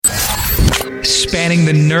Spanning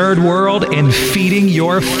the nerd world and feeding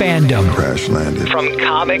your fandom. Crash landed. From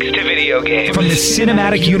comics to video games. From the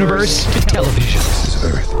cinematic universe to television. This is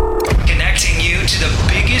Earth. Connecting you to the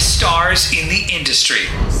biggest stars in the industry.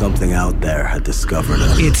 Something out there had discovered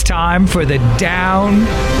us. It's time for the Down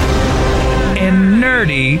and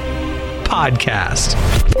Nerdy podcast.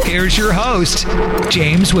 Here's your host,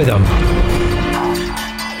 James Witham.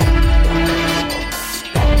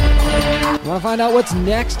 Want to find out what's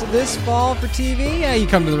next this fall for TV? Yeah, you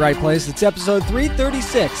come to the right place. It's episode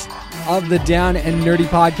 336 of the Down and Nerdy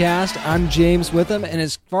podcast. I'm James Witham, and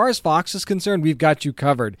as far as Fox is concerned, we've got you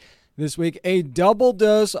covered. This week, a double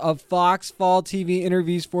dose of Fox fall TV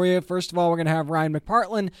interviews for you. First of all, we're going to have Ryan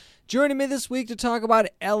McPartlin joining me this week to talk about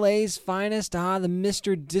LA's finest, the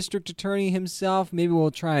Mr. District Attorney himself. Maybe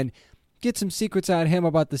we'll try and get some secrets out of him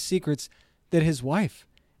about the secrets that his wife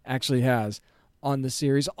actually has on the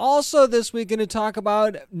series. Also this week, going to talk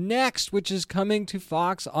about Next, which is coming to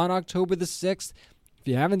Fox on October the 6th. If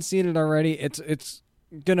you haven't seen it already, it's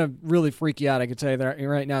going to really freak you out, I can tell you that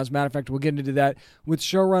right now. As a matter of fact, we'll get into that with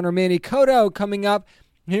showrunner Manny Coto coming up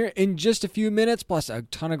here in just a few minutes, plus a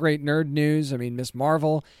ton of great nerd news. I mean, Ms.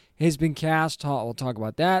 Marvel has been cast. We'll talk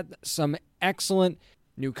about that. Some excellent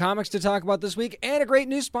new comics to talk about this week, and a great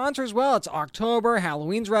new sponsor as well. It's October.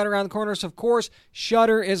 Halloween's right around the corner. So, of course,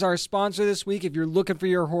 Shudder is our sponsor this week. If you're looking for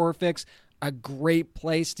your horror fix, a great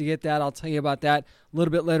place to get that. I'll tell you about that a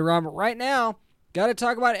little bit later on. But right now, got to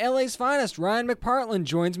talk about LA's finest. Ryan McPartlin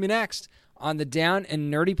joins me next on the Down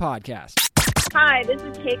and Nerdy podcast. Hi, this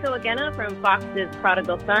is Keiko Agena from Fox's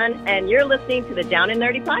Prodigal Son, and you're listening to the Down and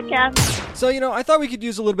Nerdy podcast. So, I thought we could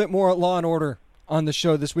use a little bit more Law and Order on the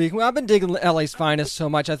show this week. Well, I've been digging LA's finest so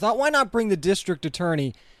much, I thought, why not bring the district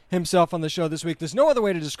attorney himself on the show this week? There's no other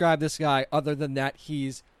way to describe this guy other than that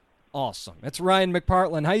he's awesome. It's Ryan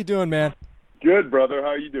McPartlin. How you doing, man? Good, brother.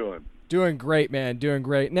 How you doing? Doing great, man. Doing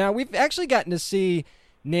great. Now, we've actually gotten to see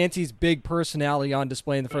Nancy's big personality on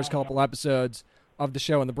display in the first couple episodes of the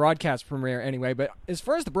show and the broadcast premiere anyway. But as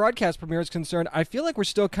far as the broadcast premiere is concerned, I feel like we're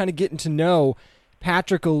still kind of getting to know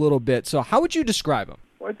Patrick a little bit. So how would you describe him?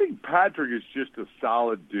 Well, I think Patrick is just a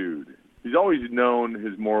solid dude. He's always known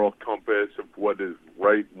his moral compass of what is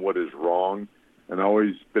right and what is wrong, and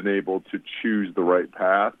always been able to choose the right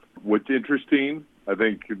path. What's interesting, I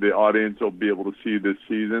think the audience will be able to see this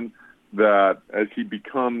season, that as he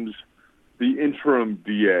becomes the interim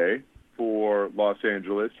DA for Los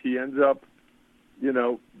Angeles, he ends up,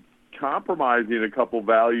 compromising a couple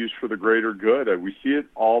values for the greater good. We see it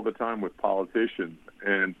all the time with politicians.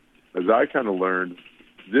 And as I kind of learned,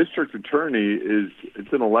 district attorney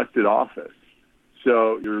it's an elected office.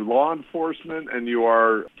 So you're law enforcement and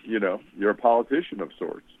you're a politician of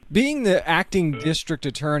sorts. Being the acting district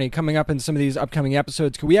attorney coming up in some of these upcoming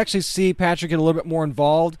episodes, could we actually see Patrick get a little bit more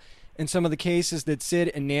involved in some of the cases that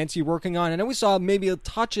Sid and Nancy are working on? I know we saw maybe a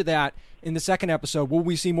touch of that in the second episode. Will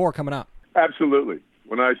we see more coming up? Absolutely.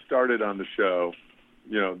 When I started on the show,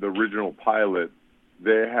 the original pilot,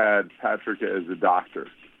 they had Patrick as a doctor.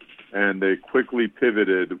 And they quickly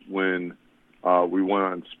pivoted when we went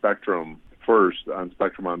on Spectrum first, on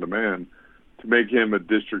Spectrum On Demand, to make him a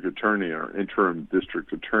district attorney or interim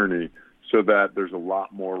district attorney so that there's a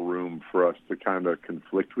lot more room for us to kind of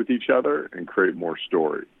conflict with each other and create more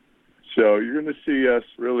story. So you're going to see us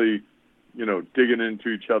really, digging into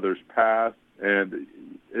each other's path. And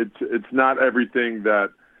it's not everything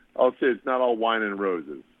that, I'll say it's not all wine and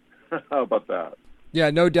roses. How about that?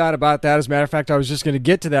 Yeah, no doubt about that. As a matter of fact, I was just going to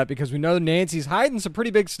get to that because we know Nancy's hiding some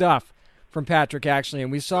pretty big stuff from Patrick, actually,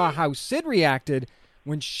 and we saw how Sid reacted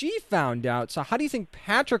when she found out. So how do you think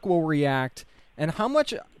Patrick will react, and how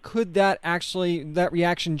much could that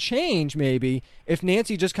reaction change, maybe, if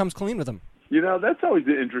Nancy just comes clean with him? That's always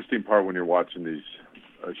the interesting part when you're watching these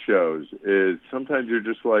shows, is sometimes you're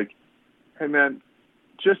just like, hey, man,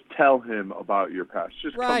 just tell him about your past.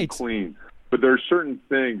 Just come clean. But there are certain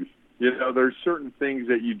things, there's certain things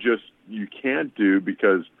that you can't do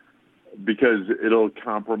because it'll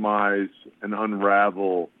compromise and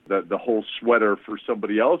unravel the whole sweater for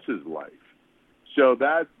somebody else's life. So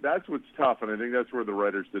that's what's tough, and I think that's where the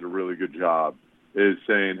writers did a really good job, is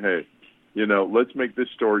saying, hey, let's make this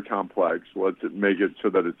story complex. Let's make it so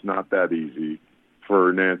that it's not that easy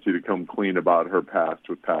for Nancy to come clean about her past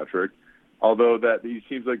with Patrick. Although that he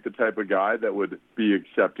seems like the type of guy that would be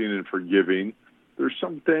accepting and forgiving, there's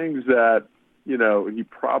some things that, he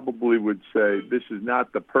probably would say, this is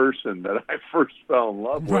not the person that I first fell in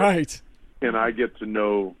love with. Right. Can I get to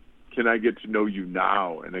know you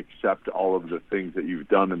now and accept all of the things that you've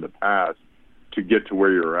done in the past to get to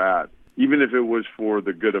where you're at? Even if it was for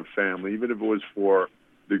the good of family, even if it was for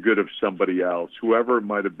the good of somebody else, whoever it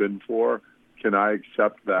might have been for. Can I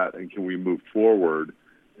accept that, and can we move forward?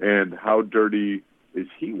 And how dirty is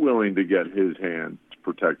he willing to get his hand to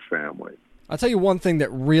protect family? I'll tell you one thing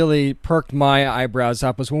that really perked my eyebrows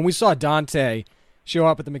up was when we saw Dante show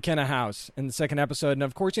up at the McKenna house in the second episode. And,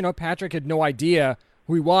 of course, Patrick had no idea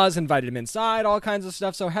who he was, invited him inside, all kinds of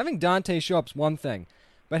stuff. So having Dante show up is one thing.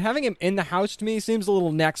 But having him in the house, to me, seems a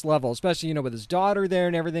little next level, especially, with his daughter there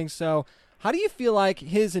and everything. So how do you feel like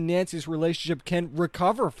his and Nancy's relationship can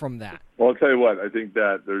recover from that? Well, I'll tell you what. I think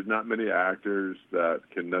that there's not many actors that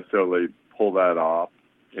can necessarily pull that off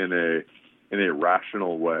in a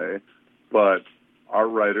rational way. But our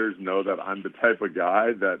writers know that I'm the type of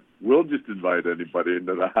guy that will just invite anybody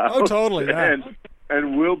into the house. Oh, totally, yeah.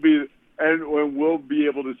 And we'll be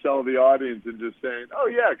able to sell the audience and just saying, "Oh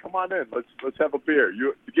yeah, come on in. Let's have a beer.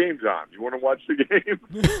 The game's on. You want to watch the game?"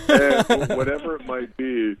 And whatever it might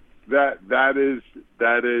be, that is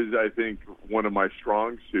I think one of my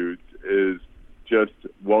strong suits is just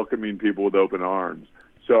welcoming people with open arms.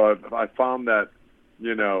 So I found that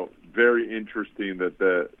very interesting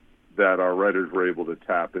that our writers were able to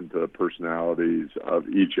tap into the personalities of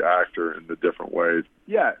each actor in the different ways.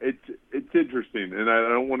 Yeah, it's interesting, and I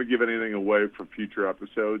don't want to give anything away for future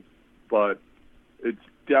episodes, but it's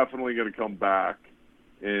definitely going to come back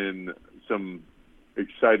in some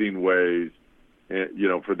exciting ways,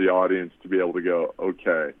 for the audience to be able to go,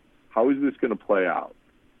 okay, how is this going to play out?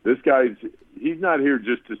 This he's not here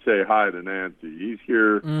just to say hi to Nancy. He's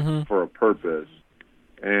here for a purpose,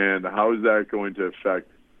 and how is that going to affect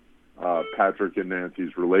Patrick and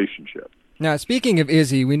Nancy's relationship? Now, speaking of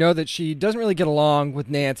Izzy, we know that she doesn't really get along with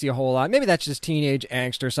Nancy a whole lot. Maybe that's just teenage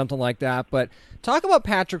angst or something like that. But talk about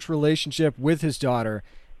Patrick's relationship with his daughter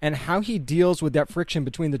and how he deals with that friction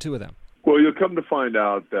between the two of them. Well, you'll come to find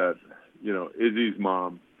out that, Izzy's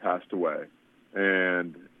mom passed away.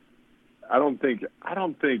 And I don't think,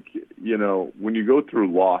 when you go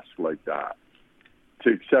through loss like that, to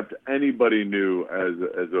accept anybody new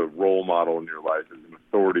as a role model in your life, as an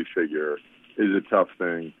authority figure, is a tough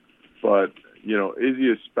thing. But,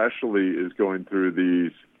 Izzy especially is going through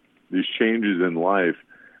these changes in life,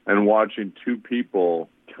 and watching two people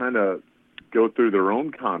kind of go through their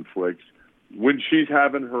own conflicts when she's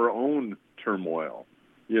having her own turmoil,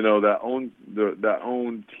 that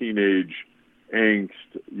own teenage angst,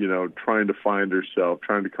 trying to find herself,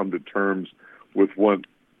 trying to come to terms with what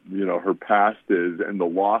her past is and the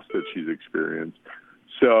loss that she's experienced.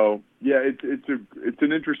 So yeah, it's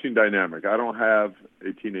an interesting dynamic. I don't have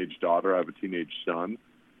a teenage daughter. I have a teenage son,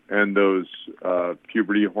 and those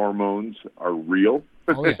puberty hormones are real.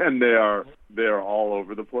 Oh, yeah. And they are all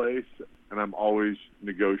over the place. And I'm always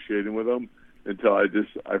negotiating with them until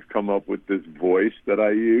I've come up with this voice that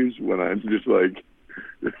I use when I'm just like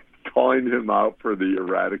calling him out for the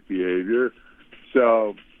erratic behavior.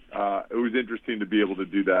 So it was interesting to be able to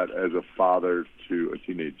do that as a father to a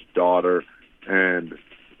teenage daughter and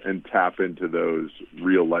tap into those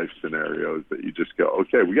real life scenarios that you just go,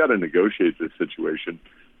 okay, we got to negotiate this situation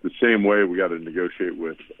the same way we got to negotiate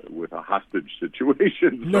with a hostage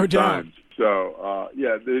situation. No doubt. So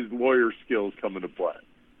his lawyer skills come into play.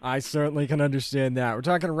 I certainly can understand that. We're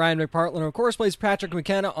talking to Ryan McPartlin, who of course plays Patrick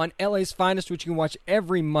McKenna on LA's Finest, which you can watch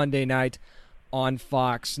every Monday night on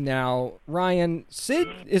Fox. Now, Ryan, Sid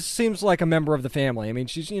seems like a member of the family. I mean,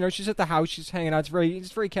 she's at the house, she's hanging out. It's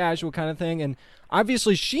very casual kind of thing, and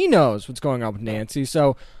obviously she knows what's going on with Nancy.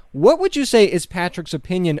 So, what would you say is Patrick's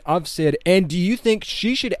opinion of Sid, and do you think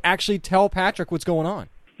she should actually tell Patrick what's going on?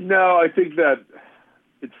 No, I think that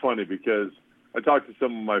it's funny because I talked to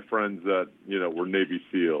some of my friends that were Navy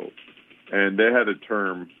SEALs, and they had a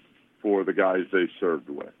term for the guys they served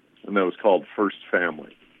with, and that was called first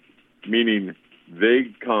family, meaning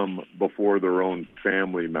they come before their own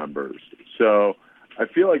family members. So I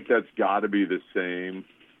feel like that's got to be the same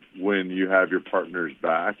when you have your partner's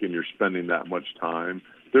back and you're spending that much time.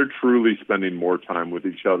 They're truly spending more time with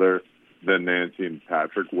each other than Nancy and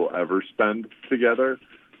Patrick will ever spend together.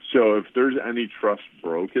 So if there's any trust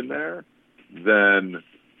broken there, then,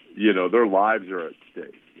 their lives are at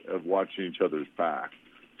stake of watching each other's back.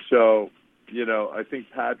 So, I think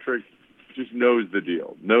Patrick just knows the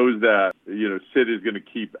deal, knows that, Sid is going to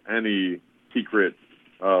keep any secret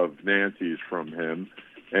of Nancy's from him,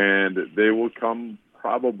 and they will come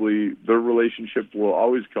their relationship will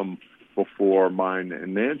always come before mine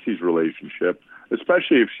and Nancy's relationship,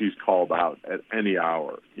 especially if she's called out at any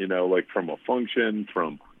hour, like from a function,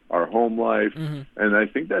 from our home life. Mm-hmm. And I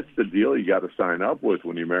think that's the deal you got to sign up with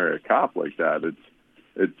when you marry a cop like that.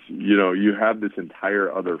 It's you have this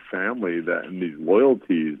entire other family and these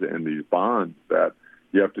loyalties and these bonds that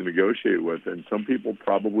you have to negotiate with, and some people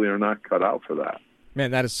probably are not cut out for that.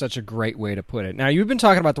 Man, that is such a great way to put it. Now, you've been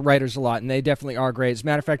talking about the writers a lot, and they definitely are great. As a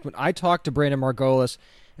matter of fact, when I talked to Brandon Margolis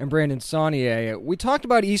and Brandon Saunier, we talked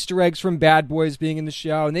about Easter eggs from Bad Boys being in the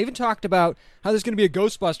show, and they even talked about how there's going to be a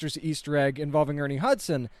Ghostbusters Easter egg involving Ernie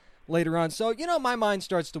Hudson later on. So, my mind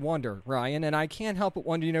starts to wonder, Ryan, and I can't help but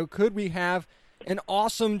wonder, could we have an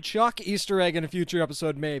awesome Chuck Easter egg in a future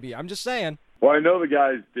episode? Maybe. I'm just saying. Well, I know the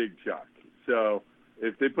guys dig Chuck, so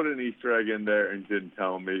if they put an Easter egg in there and didn't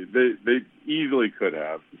tell me, they easily could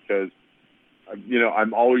have, because,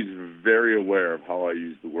 I'm always very aware of how I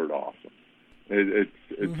use the word awesome.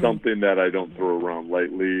 It's something that I don't throw around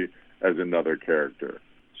lightly as another character.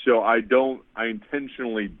 So I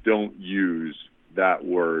intentionally don't use that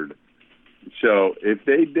word. So if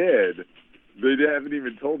they did, they haven't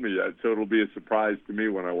even told me yet, so it'll be a surprise to me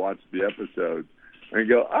when I watch the episode and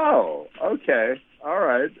go, oh, okay, all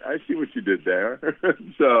right, I see what you did there.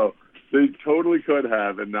 So they totally could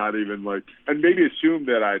have, and not even and maybe assume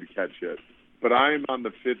that I'd catch it. But I'm on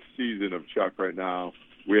the 5th season of Chuck right now.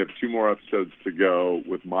 We have 2 more episodes to go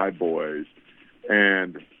with my boys,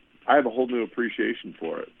 and I have a whole new appreciation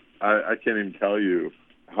for it. I can't even tell you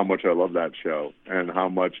how much I love that show and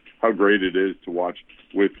how great it is to watch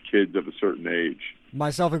with kids of a certain age.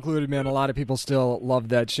 Myself included, man, a lot of people still love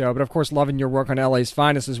that show. But, of course, loving your work on LA's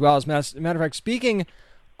Finest as well. As a matter of fact, speaking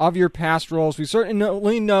of your past roles, we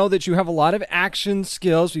certainly know that you have a lot of action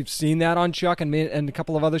skills. We've seen that on Chuck and a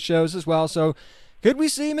couple of other shows as well. So could we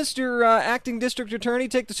see Mr. Acting District Attorney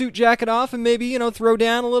take the suit jacket off and maybe, throw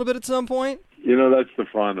down a little bit at some point? That's the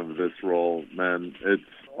fun of this role, man.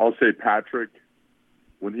 I'll say Patrick,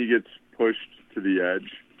 when he gets pushed to the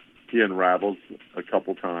edge, he unravels a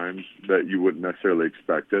couple times that you wouldn't necessarily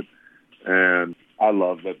expect it. And I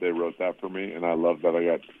love that they wrote that for me, and I love that I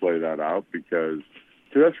got to play that out because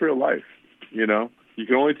that's real life. You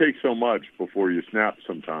can only take so much before you snap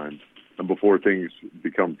sometimes and before things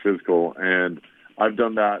become physical. And I've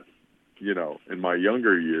done that, in my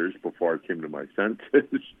younger years before I came to my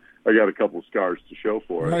senses. I got a couple scars to show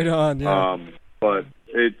for it. Right on, yeah. But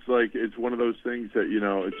it's one of those things that,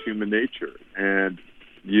 it's human nature. And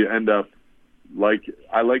you end up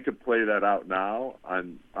I like to play that out now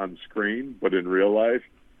on screen, but in real life,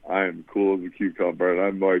 I am cool as a cucumber.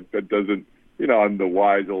 And I'm that doesn't, I'm the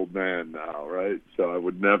wise old man now, right? So I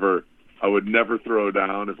would never throw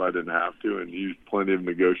down if I didn't have to, and use plenty of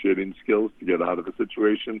negotiating skills to get out of a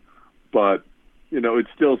situation. But, it's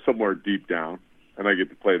still somewhere deep down, and I get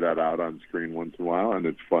to play that out on screen once in a while, and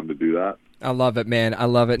it's fun to do that. I love it, man. I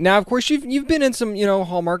love it. Now, of course, you've been in some,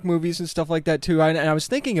 Hallmark movies and stuff like that, too. And I was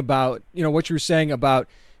thinking about, what you were saying about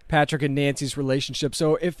Patrick and Nancy's relationship.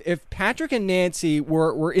 So if Patrick and Nancy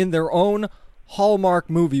were in their own Hallmark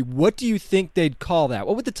movie, what do you think they'd call that?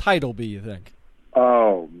 What would the title be, you think?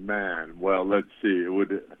 Oh, man. Well, let's see.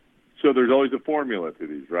 So there's always a formula to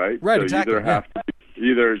these, right? Right, so exactly.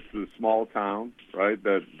 Either it's the small town, right,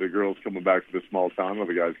 that the girl's coming back to the small town or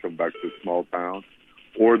the guy's coming back to the small town,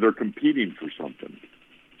 or they're competing for something.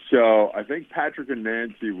 So I think Patrick and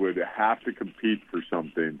Nancy would have to compete for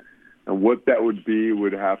something. And what that would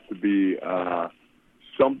have to be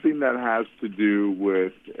something that has to do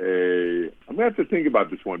with I'm going to have to think about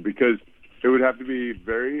this one because it would have to be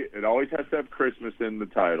it always has to have Christmas in the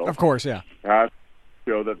title. Of course, yeah. It has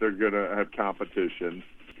to show that they're going to have competition.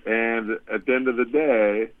 And at the end of the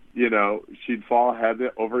day, she'd fall head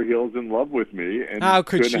over heels in love with me and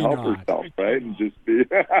couldn't help herself, right? And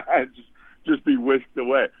just be whisked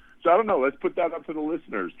away. So I don't know. Let's put that up to the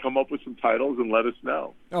listeners. Come up with some titles and let us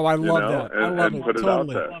know. Oh, I love that. I love it. Put it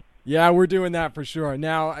totally. out there. Yeah, we're doing that for sure.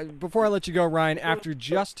 Now, before I let you go, Ryan, after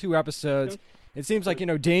just 2 episodes, it seems like,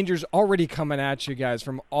 danger's already coming at you guys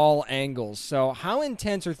from all angles. So how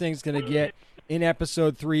intense are things going to get in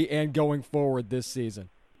episode 3 and going forward this season?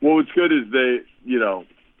 Well, what's good is they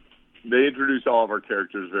introduce all of our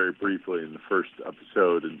characters very briefly in the first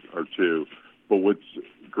episode or 2. But what's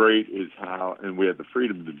great is how, and we had the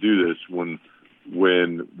freedom to do this when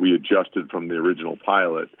we adjusted from the original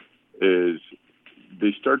pilot, is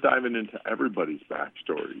they start diving into everybody's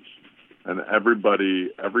backstories. And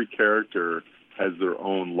every character has their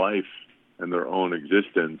own life and their own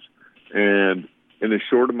existence. And in a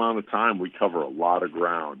short amount of time, we cover a lot of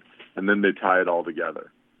ground. And then they tie it all together.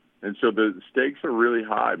 And so the stakes are really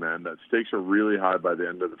high, man. The stakes are really high by the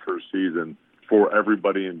end of the first season for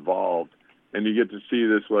everybody involved. And you get to see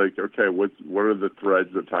this, okay, what are the threads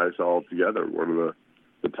that tie us all together? What are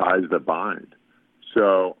the ties that bind?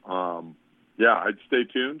 So, I'd stay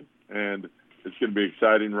tuned, and it's going to be an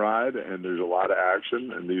exciting ride, and there's a lot of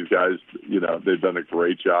action, and these guys, they've done a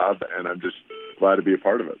great job, and I'm just glad to be a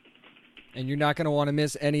part of it. And you're not going to want to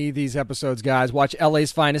miss any of these episodes, guys. Watch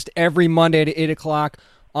LA's Finest every Monday at 8 o'clock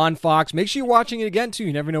on Fox. Make sure you're watching it again, too.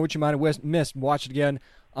 You never know what you might have missed. Watch it again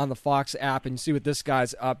on the Fox app and see what this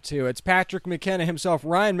guy's up to. It's Patrick McKenna himself,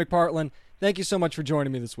 Ryan McPartlin. Thank you so much for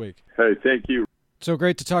joining me this week. Hey, thank you. So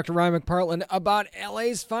great to talk to Ryan McPartlin about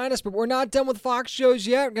LA's Finest, but we're not done with Fox shows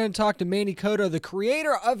yet. We're going to talk to Manny Coto, the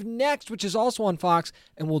creator of Next, which is also on Fox,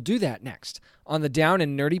 and we'll do that next on the Down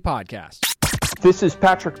and Nerdy podcast. This is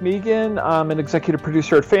Patrick Megan. I'm an executive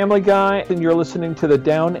producer at Family Guy, and you're listening to the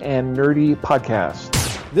Down and Nerdy podcast.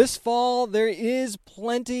 This fall, there is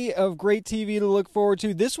plenty of great TV to look forward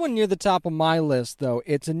to. This one near the top of my list, though.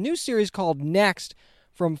 It's a new series called Next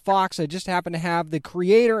from Fox. I just happen to have the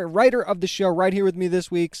creator and writer of the show right here with me this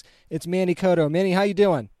week. It's Manny Coto. Manny, how you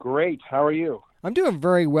doing? Great. How are you? I'm doing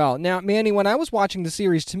very well. Now, Manny, when I was watching the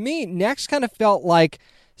series, to me, Next kind of felt like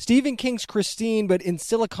Stephen King's Christine, but in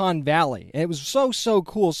Silicon Valley. And it was so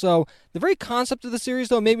cool. So the very concept of the series,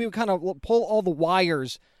 though, made me kind of pull all the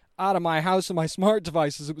wires out of my house and my smart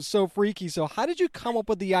devices. It was so freaky. So how did you come up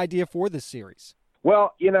with the idea for this series?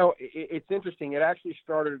 Well, you know, it's interesting. It actually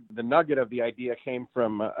started, the nugget of the idea came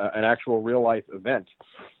from an actual real-life event.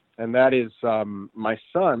 And that is my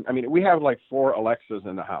son. I mean, we have like 4 Alexas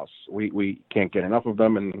in the house. We can't get enough of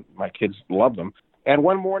them, and my kids love them. And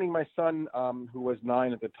one morning, my son, who was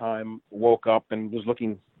 9 at the time, woke up and was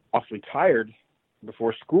looking awfully tired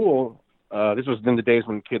before school. This was in the days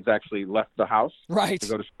when kids actually left the house to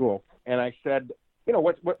go to school. And I said, you know,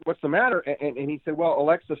 what's the matter? And he said, well,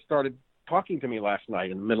 Alexa started talking to me last night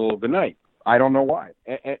in the middle of the night. I don't know why.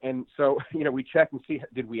 And so, you know, we check and see,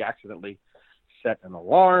 did we accidentally set an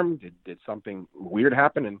alarm? Did something weird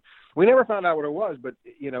happen? And we never found out what it was, but,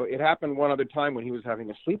 you know, it happened one other time when he was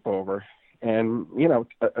having a sleepover. And, you know,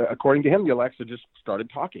 according to him, the Alexa just started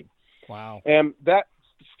talking. Wow. And that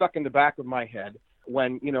stuck in the back of my head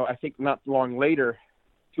when, you know, I think not long later,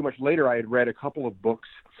 too much later, I had read a couple of books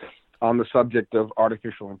on the subject of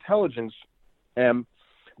artificial intelligence, and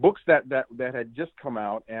books that had just come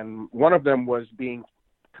out, and one of them was being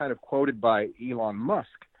kind of quoted by Elon Musk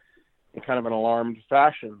in kind of an alarmed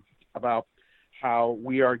fashion about how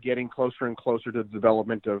we are getting closer and closer to the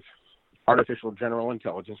development of artificial general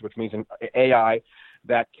intelligence, which means an AI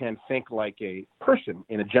that can think like a person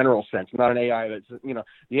in a general sense, not an AI that's, you know,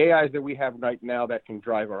 the AIs that we have right now that can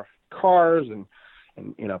drive our cars and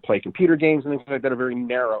you know, play computer games and things like that are very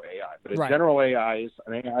narrow AI. But a general AI is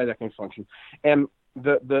an AI that can function. And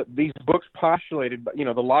these books postulated, you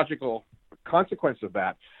know, the logical consequence of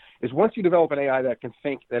that is once you develop an AI that can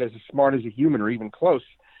think, that is as smart as a human or even close,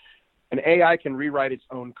 an AI can rewrite its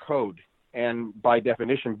own code and by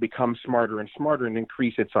definition become smarter and smarter and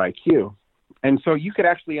increase its IQ. And so you could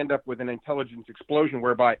actually end up with an intelligence explosion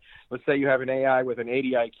whereby, let's say you have an AI with an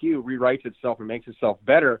 80 IQ rewrites itself and makes itself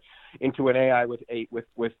better into an AI with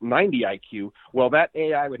 90 IQ. Well, that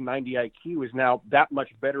AI with 90 IQ is now that much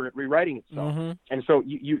better at rewriting itself. Mm-hmm. And so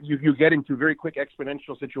you get into a very quick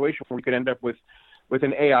exponential situation where you could end up with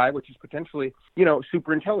an AI which is potentially, you know,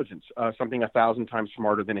 super intelligence, something 1,000 times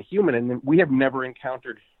smarter than a human. And we have never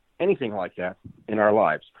encountered anything like that in our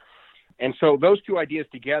lives. And so those two ideas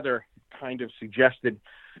together kind of suggested,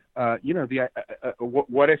 you know,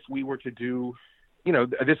 what if we were to do, you know,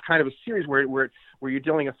 this kind of a series where you're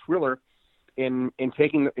dealing a thriller in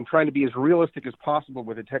trying to be as realistic as possible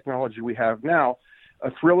with the technology we have now,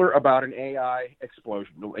 a thriller about an AI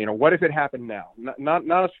explosion. You know, what if it happened now? Not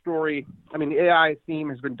a story. I mean, the AI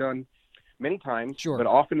theme has been done many times, but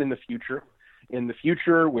often in the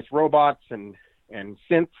future with robots and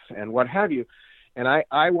synths and what have you. And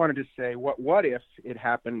I wanted to say, what if it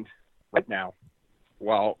happened right now,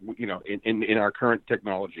 while, you know, in our current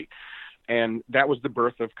technology? And that was the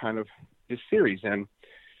birth of kind of this series. And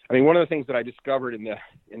I mean, one of the things that I discovered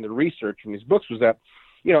in the research in these books was that,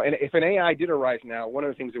 you know, and if an AI did arise now, one of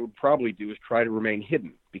the things it would probably do is try to remain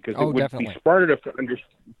hidden, because it would be smart enough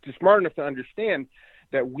to understand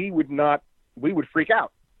that we would freak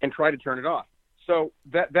out and try to turn it off. So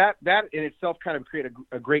that in itself kind of created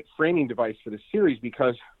a great framing device for the series,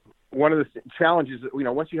 because one of the challenges, you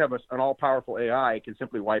know, once you have an all-powerful AI, it can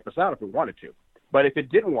simply wipe us out if it wanted to. But if it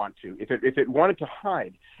didn't want to, if it wanted to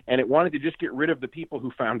hide and it wanted to just get rid of the people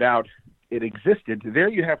who found out it existed, there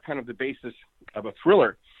you have kind of the basis of a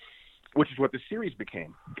thriller, which is what the series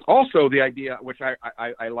became. Also, the idea, which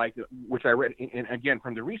I liked, which I read, and again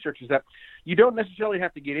from the research, is that you don't necessarily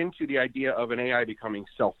have to get into the idea of an AI becoming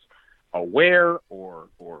self-aware or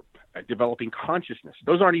developing consciousness.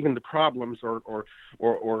 Those aren't even the problems or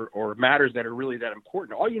matters that are really that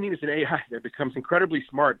important. All you need is an AI that becomes incredibly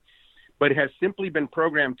smart, but it has simply been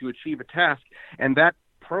programmed to achieve a task, and that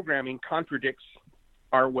programming contradicts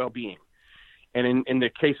our well-being. And in the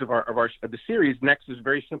case of the series, Next is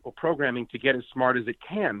very simple programming to get as smart as it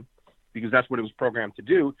can, because that's what it was programmed to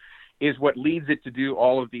do, is what leads it to do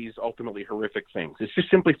all of these ultimately horrific things. It's just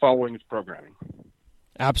simply following its programming.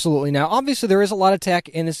 Absolutely. Now, obviously, there is a lot of tech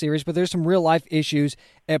in the series, but there's some real-life issues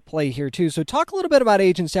at play here, too. So talk a little bit about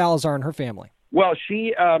Agent Salazar and her family. Well,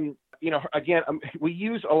 she, again, we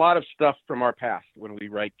use a lot of stuff from our past when we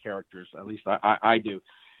write characters, at least I do.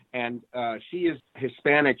 And she is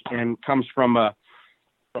Hispanic and comes from a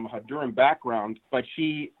Honduran background, but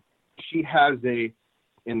she has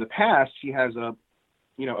in the past, she has a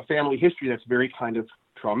family history that's very kind of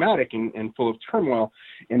traumatic and full of turmoil,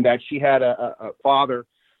 in that she had a father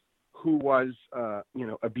who was,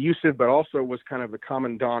 abusive, but also was kind of the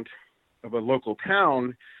commandant of a local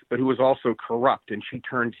town, but who was also corrupt. And she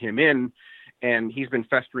turned him in, and he's been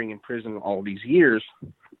festering in prison all these years.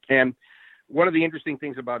 And one of the interesting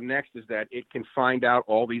things about Next is that it can find out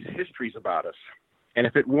all these histories about us. And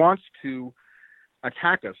if it wants to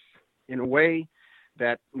attack us in a way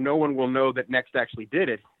that no one will know that Next actually did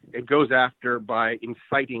it, it goes after by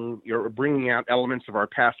inciting or bringing out elements of our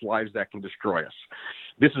past lives that can destroy us.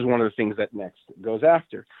 This is one of the things that Next goes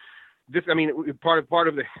after. Part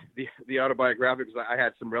of the autobiographic is I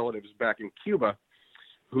had some relatives back in Cuba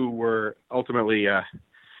who were ultimately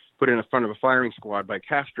put in front of a firing squad by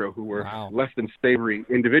Castro, who were less than savory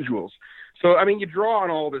individuals. So, you draw on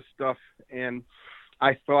all this stuff, and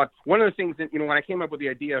I thought one of the things that, when I came up with the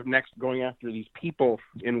idea of Next going after these people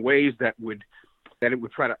in ways that it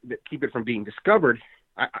would try to keep it from being discovered,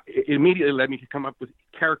 it immediately led me to come up with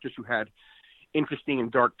characters who had interesting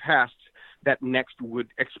and dark pasts that Next would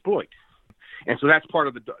exploit. And so that's part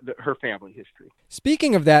of her family history.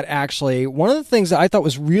 Speaking of that, actually, one of the things that I thought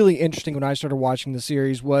was really interesting when I started watching the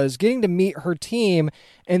series was getting to meet her team,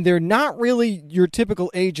 and they're not really your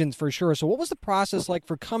typical agents for sure. So what was the process like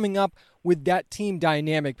for coming up with that team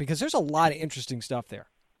dynamic? Because there's a lot of interesting stuff there.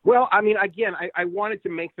 Well, again, I wanted to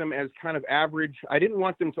make them as kind of average. I didn't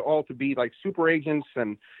want them to all to be like super agents,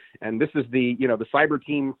 and this is the cyber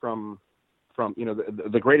team from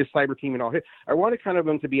the greatest cyber team in all history. I wanted kind of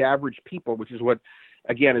them to be average people, which is what,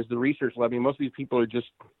 again, is the research led me. Most of these people are just,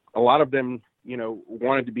 a lot of them,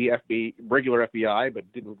 wanted to be regular FBI,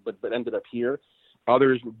 but didn't, but ended up here.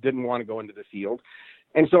 Others didn't want to go into the field.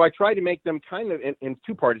 And so I tried to make them kind of in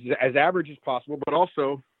two parts, as average as possible, but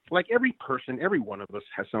also, like every person, every one of us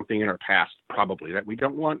has something in our past probably that we'd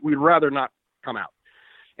rather not come out.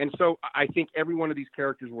 And so I think every one of these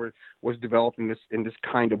characters was developed in this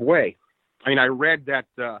kind of way. I read that,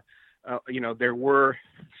 there was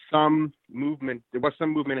some movement in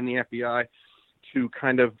the FBI to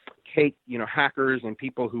kind of take, hackers and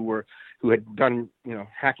people who had done,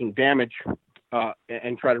 hacking damage,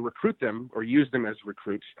 and try to recruit them or use them as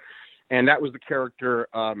recruits. And that was the character,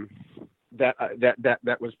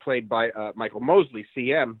 that was played by, Michael Mosley,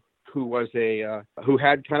 CM, who was who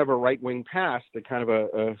had kind of a right-wing past, a kind of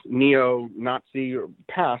a neo-Nazi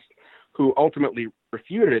past, who ultimately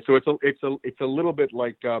refuted it. So it's a little bit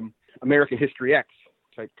like American History X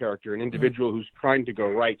type character, an individual who's trying to go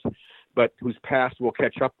right, but whose past will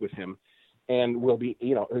catch up with him, and will be,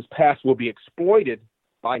 his past will be exploited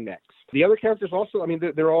by Next. The other characters also,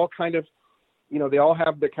 they're all kind of, they all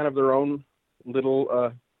have their own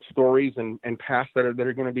little stories and past that are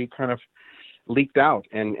going to be kind of leaked out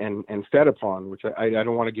and fed upon, which I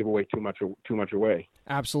don't want to give away too much away.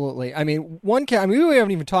 Absolutely. We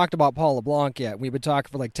haven't even talked about Paul LeBlanc yet. We've been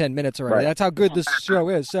talking for like 10 minutes already. Right. That's how good this show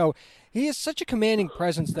is. So he is such a commanding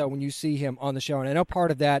presence, though, when you see him on the show. And I know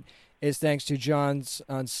part of that is thanks to John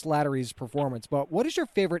Slattery's performance. But what is your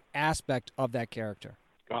favorite aspect of that character?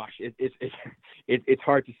 Gosh, it's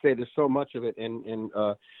hard to say. There's so much of it,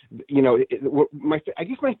 I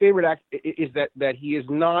guess my favorite act is that he is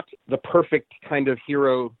not the perfect kind of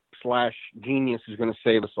hero / genius who's going to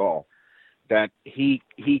save us all. That he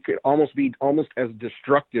could almost be as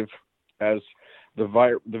destructive as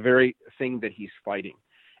the very thing that he's fighting,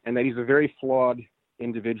 and that he's a very flawed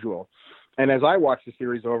individual. And as I watched the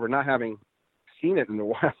series over, not having seen it in a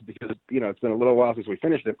while because it's been a little while since we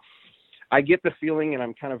finished it, I get the feeling, and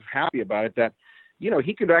I'm kind of happy about it, that,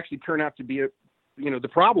 he could actually turn out to be the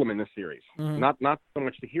problem in this series, not so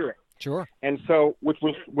much the hero. Sure. And so, which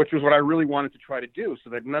was what I really wanted to try to do, so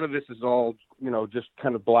that none of this is all, just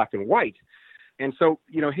kind of black and white. And so,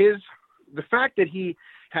 the fact that he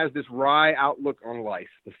has this wry outlook on life,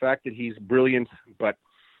 the fact that he's brilliant, but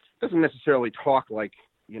doesn't necessarily talk like,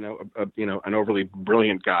 an overly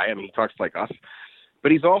brilliant guy. He talks like us,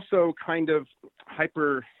 but he's also kind of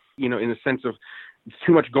hyper, in the sense of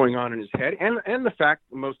too much going on in his head. And the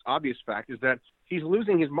most obvious fact is that he's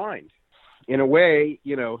losing his mind. in a way,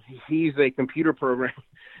 he's a computer program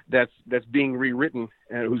that's being rewritten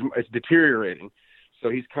and it's deteriorating. So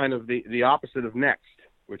he's kind of the opposite of Next,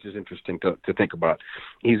 which is interesting to think about.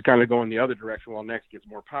 He's kind of going the other direction while Next gets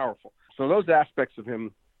more powerful. So those aspects of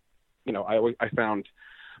him, I found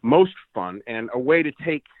most fun, and a way to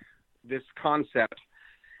take this concept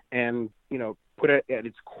and, put it at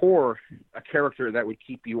its core a character that would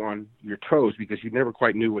keep you on your toes because you never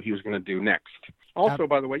quite knew what he was going to do next. Also,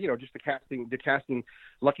 by the way, just the casting,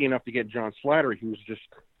 lucky enough to get John Slattery, who was just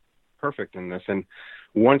perfect in this. And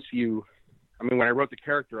once when I wrote the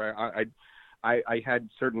character, I had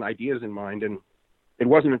certain ideas in mind, and it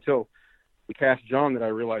wasn't until we cast John that I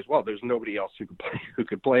realized, well, there's nobody else who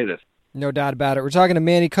could play this. No doubt about it. We're talking to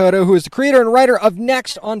Manny Coto, who is the creator and writer of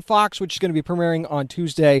Next on Fox, which is going to be premiering on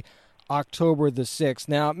Tuesday, October the 6th.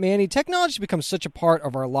 Now, Manny, technology becomes such a part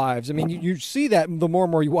of our lives. I mean, you see that the more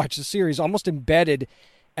and more you watch the series, almost embedded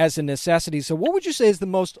as a necessity. So what would you say is the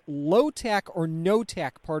most low-tech or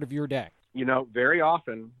no-tech part of your day? Very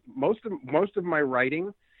often, most of my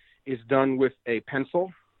writing is done with a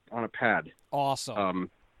pencil on a pad.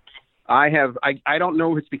 Awesome. I don't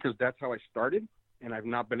know if it's because that's how I started, and I've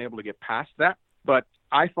not been able to get past that. But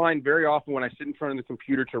I find very often when I sit in front of the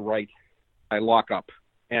computer to write, I lock up.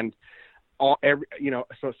 And so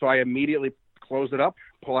I immediately close it up,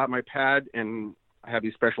 pull out my pad, and I have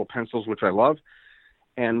these special pencils, which I love.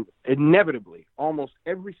 And inevitably, almost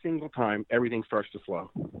every single time, everything starts to flow.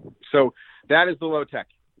 So that is the low tech,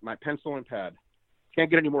 my pencil and pad. Can't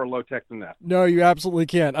get any more low tech than that. No, you absolutely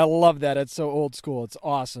can't. I love that. It's so old school. It's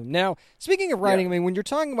awesome. Now, speaking of writing, I mean, when you're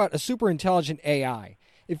talking about a super intelligent AI,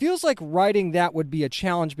 it feels like writing that would be a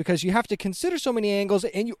challenge because you have to consider so many angles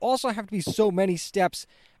and you also have to be so many steps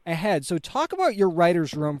ahead. So talk about your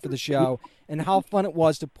writer's room for the show and how fun it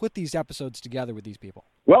was to put these episodes together with these people.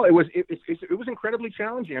 Well, it was incredibly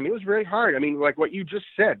challenging. I mean, it was very hard. I mean, like what you just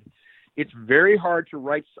said, it's very hard to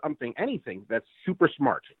write anything that's super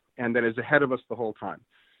smart and that is ahead of us the whole time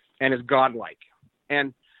and is godlike.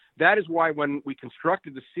 And that is why when we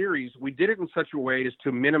constructed the series, we did it in such a way as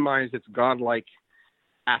to minimize its godlike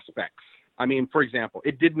aspects. I mean, for example,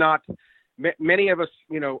 it did not, many of us,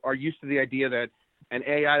 are used to the idea that an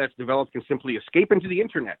AI that's developed can simply escape into the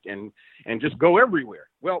internet and just go everywhere.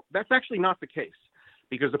 Well, that's actually not the case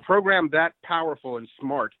because a program that powerful and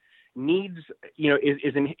smart needs,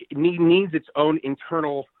 needs its own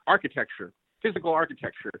internal architecture, physical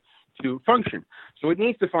architecture to function. So it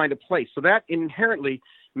needs to find a place. So that inherently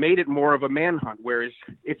made it more of a manhunt, whereas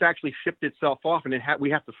it's actually shipped itself off and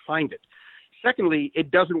we have to find it. Secondly,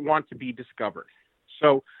 it doesn't want to be discovered.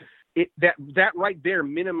 So that right there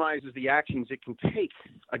minimizes the actions it can take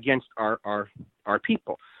against our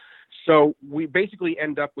people. So we basically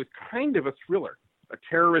end up with kind of a thriller, a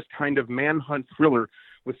terrorist kind of manhunt thriller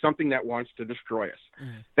with something that wants to destroy us.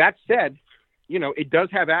 Mm-hmm. That said, it does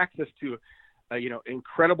have access to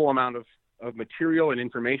incredible amount of material and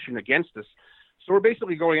information against us. So we're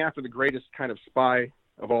basically going after the greatest kind of spy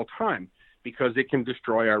of all time because it can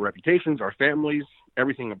destroy our reputations, our families,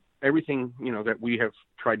 everything that we have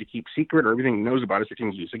tried to keep secret or everything it knows about us, it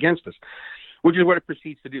can use against us, which is what it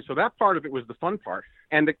proceeds to do. So that part of it was the fun part.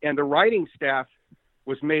 And the writing staff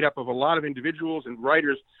was made up of a lot of individuals and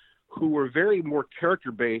writers who were very more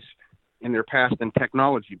character-based in their past than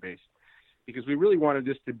technology-based, because we really wanted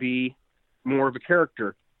this to be more of a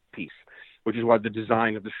character piece, which is why the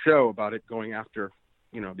design of the show about it going after,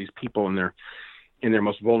 these people in their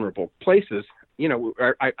most vulnerable places.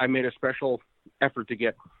 I made a special effort to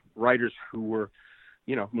get writers who were,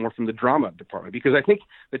 more from the drama department, because I think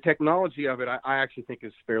the technology of it, I actually think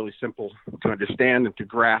is fairly simple to understand and to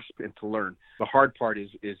grasp and to learn. The hard part is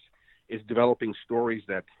developing stories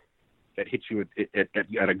that hit you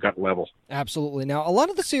at a gut level. Absolutely. Now, a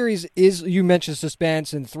lot of the series is, you mentioned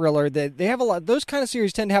suspense and thriller, that they have a lot, those kind of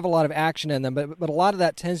series tend to have a lot of action in them, but a lot of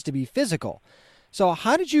that tends to be physical. So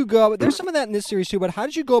how did you go, there's some of that in this series too, but how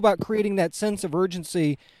did you go about creating that sense of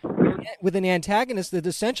urgency with an antagonist that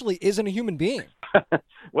essentially isn't a human being?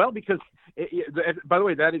 Well, because, by the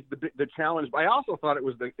way, that is the challenge. I also thought it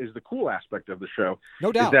was the cool aspect of the show.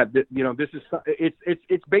 No doubt. Is that, this is,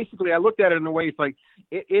 it's basically, I looked at it in a way, it's like,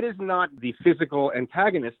 it is not the physical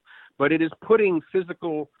antagonist, but it is putting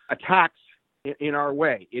physical attacks in our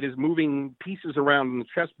way. It is moving pieces around the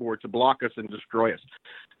chessboard to block us and destroy us.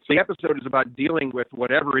 So the episode is about dealing with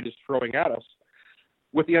whatever it is throwing at us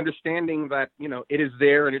with the understanding that, it is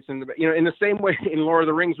there and it's in the, in the same way in Lord of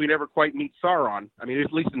the Rings, we never quite meet Sauron. I mean,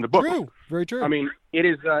 at least in the book. True. Very true. I mean, it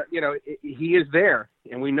is, he is there,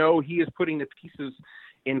 and we know he is putting the pieces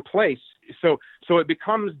in place. So it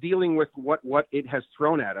becomes dealing with what it has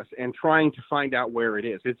thrown at us and trying to find out where it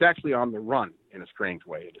is. It's actually on the run in a strange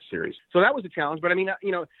way in the series. So that was a challenge. But I mean,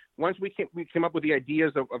 once we came up with the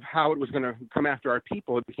ideas of how it was going to come after our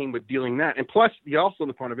people, it became with dealing that. And plus,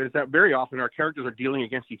 the point of it is that very often our characters are dealing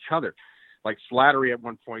against each other. Like Slattery at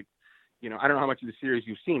one point, I don't know how much of the series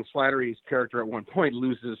you've seen. Slattery's character at one point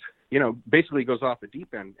loses, basically goes off the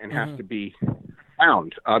deep end and has to be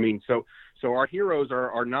found. I mean, so our heroes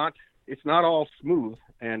are not, it's not all smooth,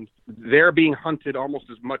 and they're being hunted almost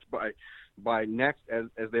as much by Next as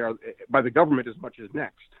they are by the government as much as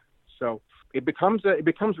Next. So it becomes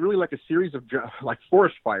really like a series of like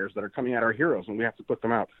forest fires that are coming at our heroes, and we have to put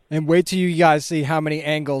them out. And wait till you guys see how many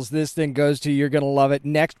angles this thing goes to. You're going to love it.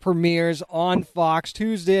 Next premieres on Fox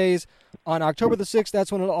Tuesdays on October the 6th.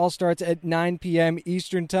 That's when it all starts at 9 p.m.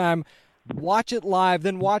 Eastern Time. Watch it live,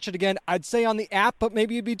 then watch it again. I'd say on the app, but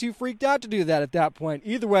maybe you'd be too freaked out to do that at that point.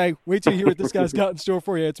 Either way, wait till you hear what this guy's got in store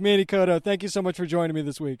for you. It's Manny Coto. Thank you so much for joining me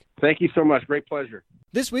this week. Thank you so much. Great pleasure.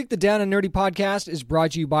 This week, the Down and Nerdy podcast is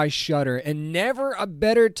brought to you by Shudder, and never a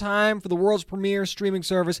better time for the world's premier streaming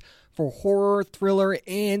service for horror, thriller,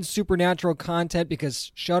 and supernatural content,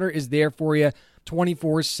 because Shudder is there for you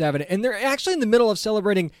 24/7. And they're actually in the middle of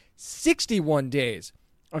celebrating 61 days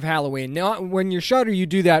of Halloween. Now, when you're Shudder, you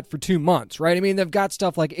do that for 2 months, right? I mean, they've got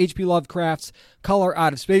stuff like H.P. Lovecraft's Color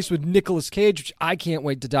Out of Space with Nicolas Cage, which I can't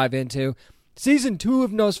wait to dive into. Season 2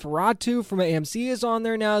 of Nosferatu from AMC is on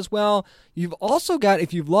there now as well. You've also got,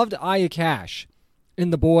 if you've loved Aya Cash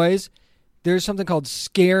in The Boys, there's something called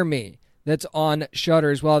Scare Me that's on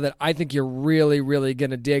Shudder as well that I think you're really, really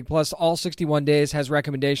going to dig. Plus, all 61 Days has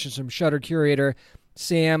recommendations from Shudder curator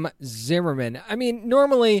Sam Zimmerman. I mean,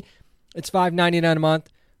 normally it's $5.99 a month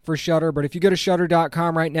for Shudder, but if you go to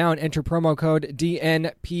Shudder.com right now and enter promo code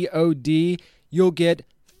DNPOD, you'll get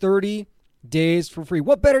 30 days for free.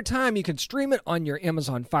 What better time? You can stream it on your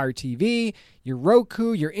Amazon Fire TV, your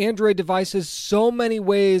Roku, your Android devices. So many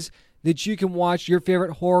ways that you can watch your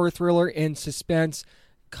favorite horror, thriller, and suspense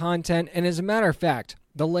content. And as a matter of fact,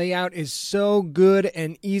 the layout is so good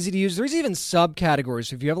and easy to use. There's even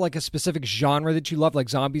subcategories. If you have like a specific genre that you love, like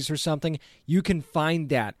zombies or something, you can find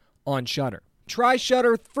that on Shudder. Try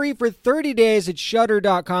Shudder free for 30 days at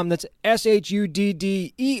Shudder.com. That's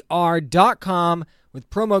SHUDDER.com with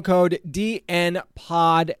promo code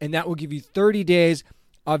DNPOD, and that will give you 30 days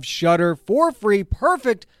of Shudder for free,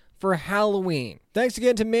 perfect for Halloween. Thanks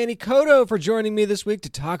again to Manny Coto for joining me this week to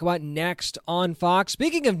talk about Next on Fox.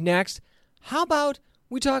 Speaking of Next, how about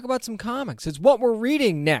we talk about some comics? It's what we're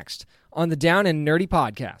reading next on the Down and Nerdy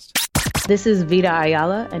podcast. This is Vita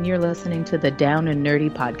Ayala, and you're listening to the Down and Nerdy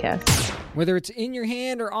podcast. Whether it's in your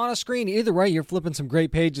hand or on a screen, either way, you're flipping some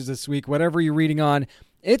great pages this week, whatever you're reading on.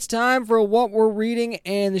 It's time for what we're reading,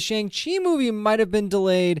 and the Shang-Chi movie might have been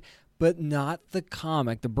delayed, but not the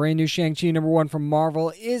comic. The brand new Shang-Chi #1 from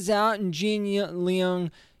Marvel is out, and Jean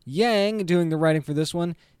Liang Yang doing the writing for this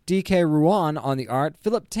one. D.K. Ruan on the art.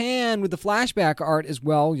 Philip Tan with the flashback art as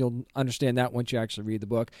well. You'll understand that once you actually read the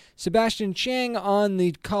book. Sebastian Chang on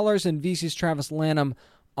the colors, and VC's Travis Lanham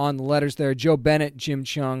on the letters there. Joe Bennett, Jim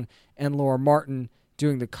Chung, and Laura Martin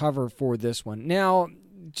doing the cover for this one. Now,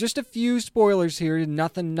 just a few spoilers here.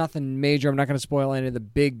 Nothing major. I'm not going to spoil any of the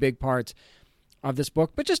big parts of this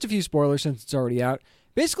book, but just a few spoilers since it's already out.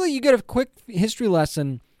 Basically, you get a quick history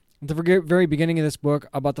lesson at the very beginning of this book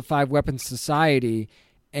about the Five Weapons Society,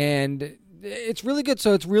 and it's really good.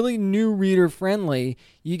 So it's really new reader friendly.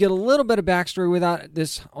 You get a little bit of backstory without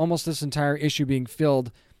this entire issue being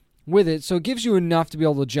filled with it. So it gives you enough to be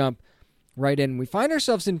able to jump right in. We find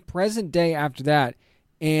ourselves in present day after that,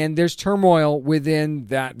 and there's turmoil within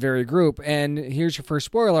that very group. And here's your first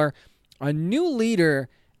spoiler. A new leader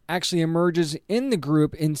actually emerges in the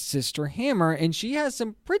group in Sister Hammer, and she has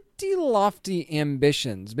some pretty lofty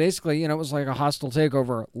ambitions. Basically, it was like a hostile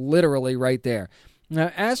takeover, literally right there.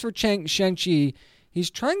 Now, as for Shang-Chi, he's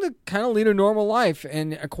trying to kind of lead a normal life,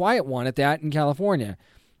 and a quiet one at that, in California.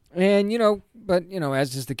 And,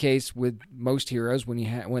 as is the case with most heroes,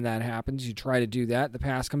 when that happens, you try to do that, the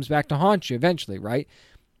past comes back to haunt you eventually, right?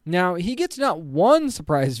 Now, he gets not one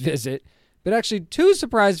surprise visit, but actually 2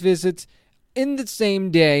 surprise visits in the same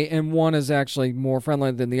day, and one is actually more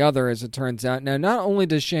friendly than the other, as it turns out. Now, not only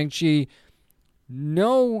does Shang-Chi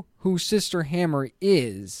know who Sister Hammer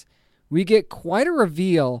is, we get quite a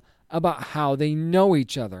reveal about how they know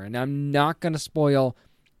each other, and I'm not going to spoil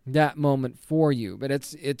that moment for you, but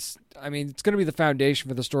it's going to be the foundation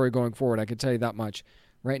for the story going forward. I can tell you that much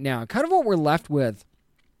right now. Kind of what we're left with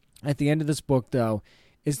at the end of this book, though,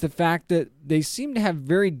 is the fact that they seem to have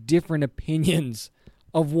very different opinions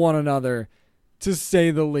of one another, to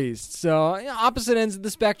say the least. So, opposite ends of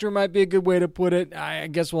the spectrum might be a good way to put it. I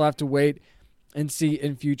guess we'll have to wait and see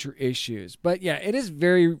in future issues. But yeah, it is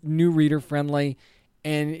very new reader friendly,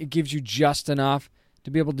 and it gives you just enough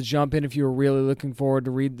to be able to jump in if you were really looking forward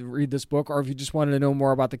to read this book, or if you just wanted to know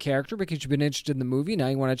more about the character because you've been interested in the movie, now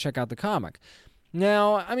you want to check out the comic.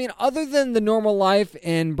 Now, I mean, other than the normal life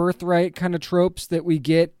and birthright kind of tropes that we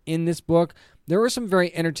get in this book, there were some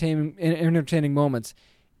very entertaining moments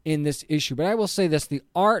in this issue. But I will say this, the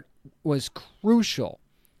art was crucial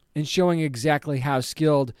in showing exactly how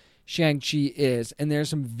skilled Shang-Chi is. And there's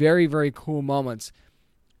some very, very cool moments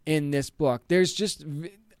in this book. There's just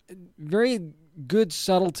very good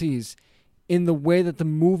subtleties in the way that the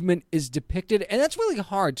movement is depicted. And that's really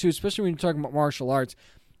hard, too, especially when you're talking about martial arts.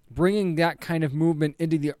 Bringing that kind of movement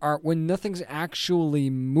into the art when nothing's actually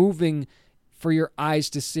moving for your eyes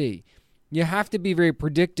to see. You have to be very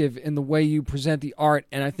predictive in the way you present the art,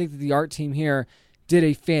 and I think that the art team here did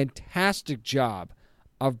a fantastic job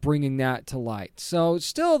of bringing that to light. So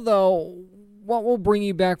still, though, what will bring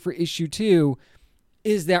you back for issue 2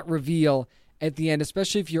 is that reveal at the end,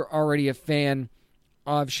 especially if you're already a fan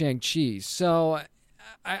of Shang-Chi. So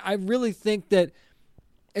I really think that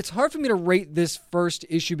it's hard for me to rate this first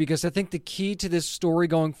issue because I think the key to this story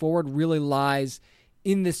going forward really lies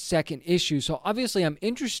in the second issue. So obviously I'm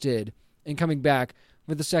interested in coming back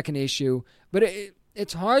for the second issue, but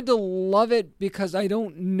it's hard to love it because I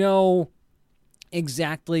don't know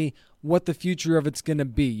exactly what the future of it's going to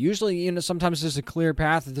be. Usually, sometimes there's a clear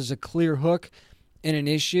path, there's a clear hook in an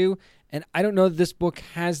issue, and I don't know that this book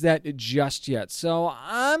has that just yet. So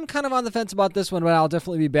I'm kind of on the fence about this one, but I'll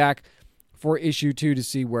definitely be back for issue 2 to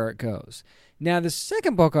see where it goes. Now, the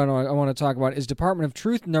second book I want to talk about is Department of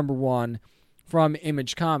Truth #1 from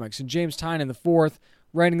Image Comics. And James Tynion IV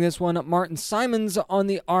writing this one, Martin Simons on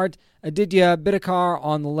the art, Aditya Bidikar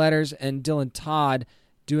on the letters, and Dylan Todd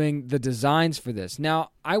doing the designs for this. Now,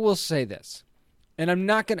 I will say this, and I'm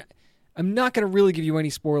not gonna really give you any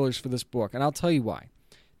spoilers for this book, and I'll tell you why.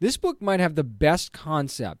 This book might have the best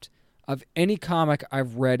concept of any comic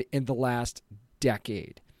I've read in the last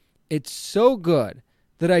decade. It's so good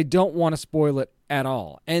that I don't want to spoil it at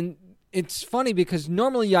all. And it's funny because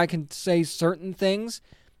normally I can say certain things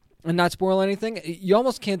and not spoil anything. You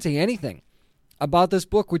almost can't say anything about this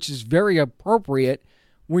book, which is very appropriate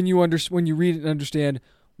when you read it and understand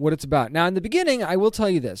what it's about. Now, in the beginning, I will tell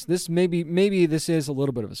you this. This maybe this is a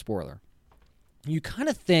little bit of a spoiler. You kind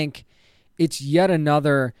of think it's yet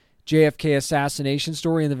another JFK assassination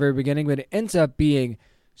story in the very beginning, but it ends up being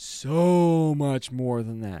so much more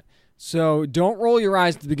than that. So don't roll your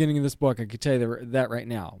eyes at the beginning of this book. I can tell you that right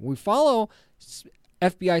now. We follow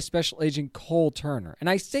FBI Special Agent Cole Turner. And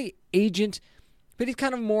I say agent, but he's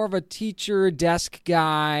kind of more of a teacher, desk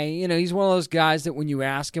guy. He's one of those guys that when you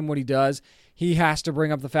ask him what he does, he has to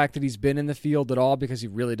bring up the fact that he's been in the field at all because he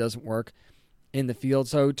really doesn't work in the field.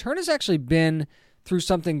 So Turner's actually been through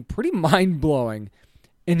something pretty mind-blowing,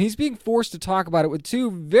 and he's being forced to talk about it with two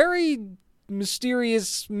very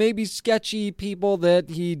mysterious, maybe sketchy people that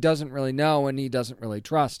he doesn't really know and he doesn't really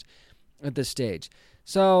trust at this stage.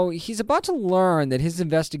 So he's about to learn that his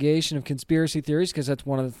investigation of conspiracy theories, because that's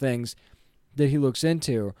one of the things that he looks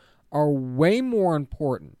into, are way more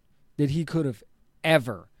important than he could have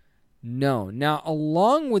ever known. Now,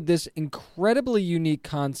 along with this incredibly unique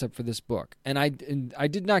concept for this book, and I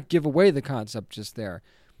did not give away the concept just there.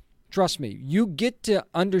 Trust me, you get to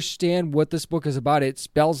understand what this book is about. It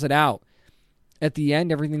spells it out at the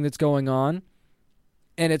end, everything that's going on,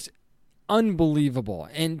 and it's unbelievable.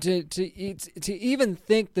 And to even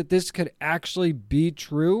think that this could actually be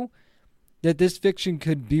true, that this fiction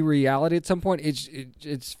could be reality at some point,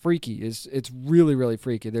 it's freaky. It's really, really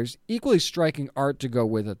freaky. There's equally striking art to go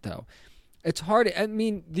with it, though. It's hard. I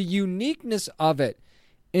mean, the uniqueness of it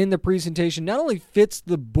in the presentation not only fits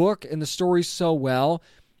the book and the story so well,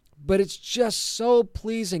 but it's just so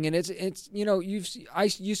pleasing. And it's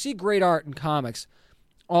you see great art in comics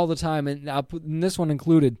all the time, and I'll put this one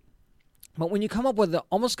included. But when you come up with an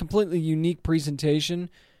almost completely unique presentation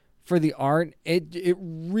for the art, it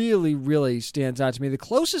really, really stands out to me. The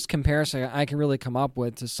closest comparison I can really come up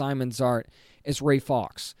with to Simon's art is Ray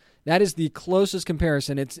Fawkes. That is the closest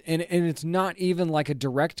comparison. It's not even like a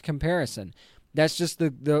direct comparison. That's just the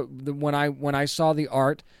when I saw the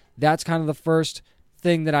art, that's kind of the first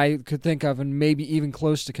thing that I could think of and maybe even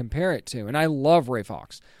close to compare it to. And I love Ray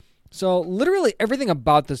Fawkes. So literally everything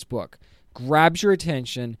about this book grabs your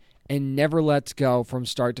attention and never lets go from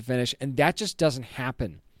start to finish. And that just doesn't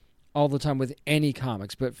happen all the time with any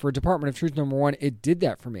comics, but for Department of Truth #1, it did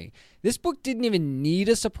that for me. This book didn't even need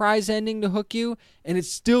a surprise ending to hook you, and it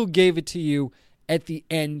still gave it to you at the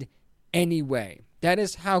end anyway. That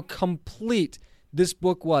is how complete this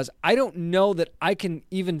book was. I don't know that I can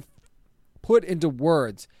even put into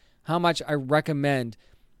words how much I recommend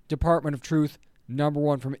Department of Truth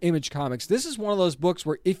 #1 from Image Comics. This is one of those books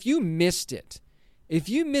where if you missed it, if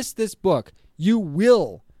you missed this book, you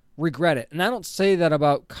will regret it. And I don't say that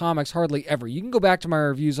about comics hardly ever. You can go back to my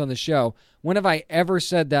reviews on the show. When have I ever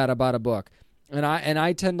said that about a book? And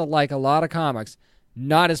I tend to like a lot of comics,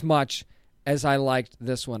 not as much as I liked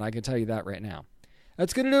this one. I can tell you that right now.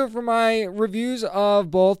 That's going to do it for my reviews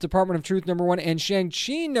of both Department of Truth #1 and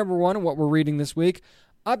Shang-Chi #1, what we're reading this week.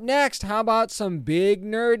 Up next, how about some big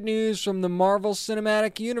nerd news from the Marvel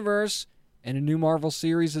Cinematic Universe and a new Marvel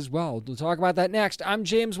series as well. We'll talk about that next. I'm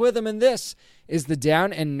James Witham, and this is the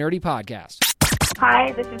Down and Nerdy Podcast.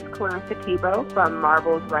 Hi, this is Clarissa Tebow from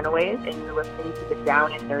Marvel's Runaways, and you're listening to the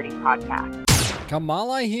Down and Nerdy Podcast.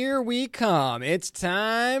 Kamala, here we come. It's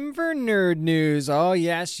time for nerd news. Oh,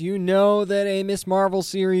 yes, you know that a Miss Marvel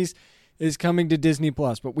series is coming to Disney+,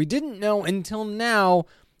 but we didn't know until now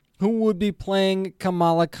who would be playing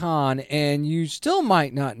Kamala Khan, and you still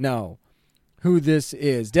might not know who this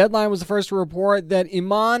is. Deadline was the first to report that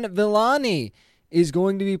Iman Vellani is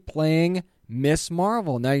going to be playing Miss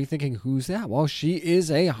Marvel. Now you're thinking, who's that? Well, she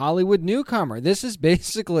is a Hollywood newcomer. This is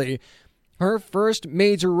basically her first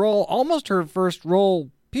major role, almost her first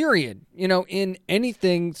role, period, in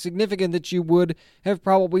anything significant that you would have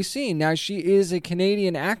probably seen. Now, she is a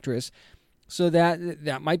Canadian actress, so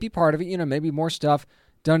that might be part of it, maybe more stuff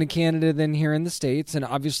done in Canada than here in the States, and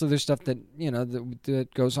obviously there's stuff that,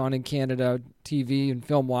 that goes on in Canada, TV and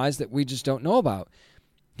film-wise, that we just don't know about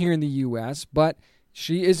here in the U.S., but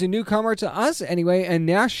she is a newcomer to us anyway, and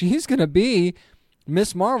now she's going to be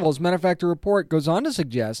Miss Marvel. As a matter of fact, the report goes on to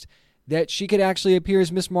suggest that she could actually appear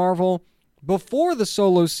as Miss Marvel before the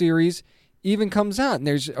solo series even comes out. And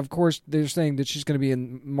they're saying that she's going to be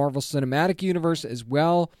in Marvel Cinematic Universe as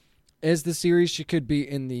well as the series. She could be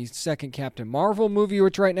in the second Captain Marvel movie,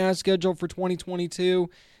 which right now is scheduled for 2022.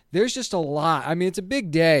 There's just a lot. I mean, it's a big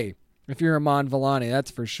day if you're Iman Vellani,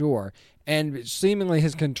 that's for sure. And seemingly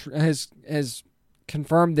has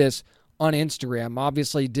confirmed this on Instagram.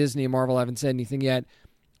 Obviously, Disney and Marvel haven't said anything yet,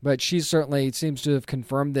 but she certainly seems to have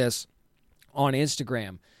confirmed this on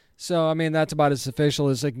Instagram. So, I mean, that's about as official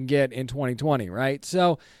as it can get in 2020, right?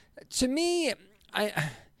 So, to me, I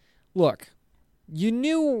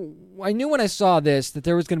knew when I saw this that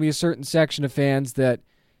there was going to be a certain section of fans that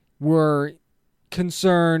were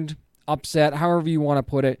concerned, upset, however you want to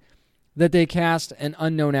put it, that they cast an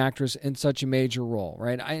unknown actress in such a major role,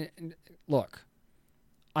 right?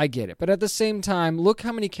 I get it. But at the same time, look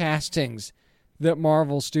how many castings that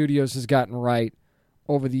Marvel Studios has gotten right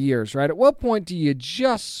over the years, right? At what point do you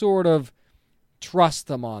just sort of trust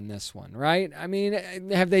them on this one, right? I mean,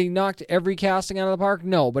 have they knocked every casting out of the park?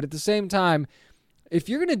 No, but at the same time, if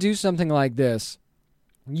you're going to do something like this,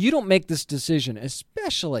 you don't make this decision,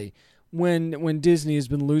 especially when Disney has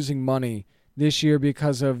been losing money this year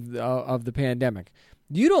because of the pandemic.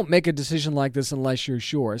 You don't make a decision like this unless you're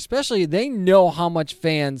sure. Especially, they know how much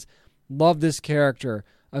fans love this character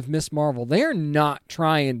of Miss Marvel. They're not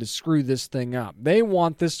trying to screw this thing up. They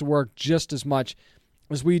want this to work just as much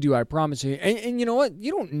as we do, I promise you. And you know what?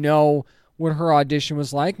 You don't know what her audition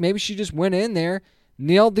was like. Maybe she just went in there,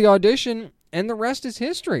 nailed the audition, and the rest is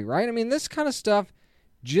history, right? I mean, this kind of stuff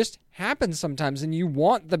just happens sometimes, and you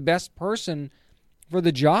want the best person for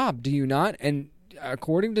the job, do you not? And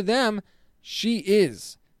according to them, she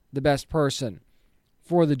is the best person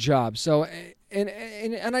for the job. So,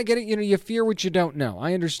 and I get it. You fear what you don't know.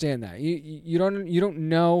 I understand that. You don't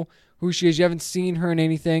know who she is. You haven't seen her in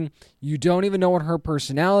anything. You don't even know what her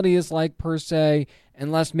personality is like per se,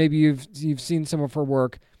 unless maybe you've seen some of her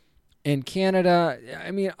work in Canada. I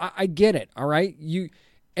mean, I get it. All right,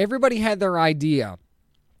 everybody had their idea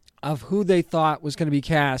of who they thought was going to be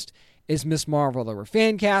cast as Miss Marvel. There were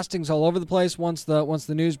fan castings all over the place once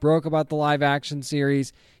the news broke about the live action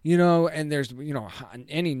series, and there's,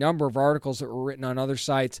 any number of articles that were written on other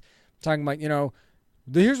sites talking about,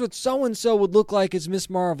 here's what so-and-so would look like as Miss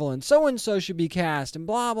Marvel, and so-and-so should be cast, and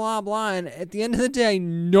blah, blah, blah. And at the end of the day,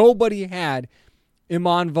 nobody had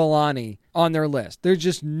Iman Vellani on their list. There's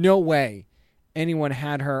just no way anyone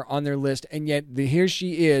had her on their list, and yet here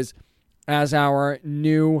she is as our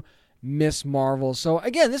new Miss Marvel. So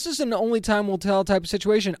again, this is an only time will tell type of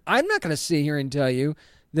situation. I'm not going to sit here and tell you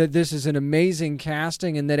that this is an amazing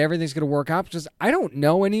casting and that everything's going to work out, because I don't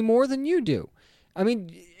know any more than you do. I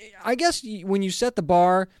mean, I guess when you set the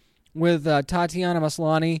bar with Tatiana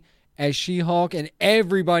Maslany as She-Hulk, and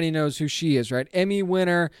everybody knows who she is, right? Emmy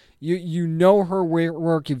winner. You know her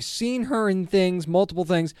work. You've seen her in things, multiple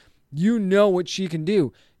things. You know what she can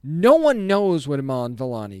do. No one knows what Iman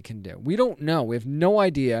Vellani can do. We don't know. We have no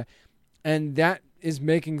idea, and that is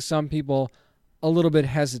making some people a little bit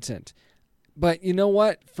hesitant. But you know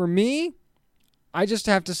what? For me, I just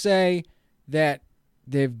have to say that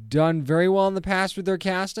they've done very well in the past with their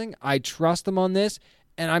casting. I trust them on this,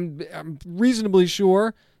 and I'm reasonably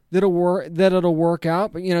sure that it'll work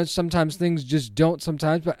out. But, you know, sometimes things just don't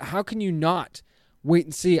sometimes. But how can you not wait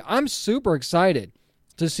and see? I'm super excited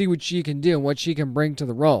to see what she can do and what she can bring to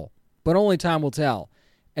the role. But only time will tell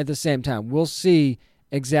at the same time. We'll see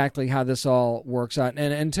exactly how this all works out.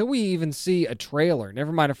 And until we even see a trailer,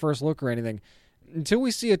 never mind a first look or anything, until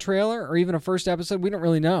we see a trailer or even a first episode, we don't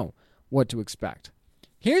really know what to expect.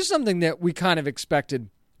 Here's something that we kind of expected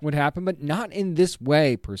would happen, but not in this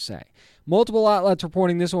way per se. Multiple outlets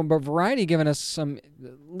reporting this one, but Variety giving us a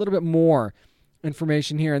little bit more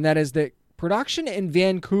information here, and that is that production in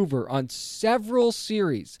Vancouver on several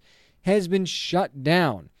series has been shut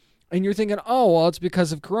down. And you're thinking, oh, well, it's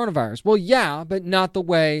because of coronavirus. Well, yeah, but not the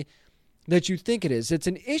way that you think it is. It's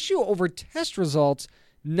an issue over test results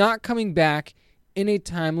not coming back in a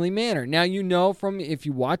timely manner. Now, you know from if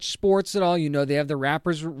you watch sports at all, you know they have the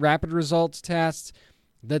rapid results tests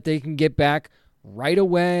that they can get back right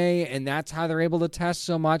away, and that's how they're able to test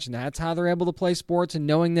so much, and that's how they're able to play sports, and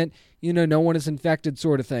knowing that, you know, no one is infected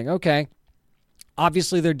sort of thing. Okay.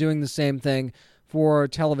 Obviously, they're doing the same thing for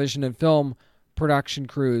television and film production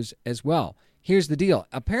crews as well. Here's the deal.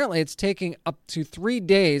 Apparently, it's taking up to 3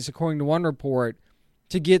 days, according to one report,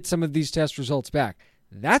 to get some of these test results back.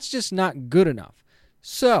 That's just not good enough.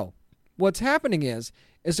 So, what's happening is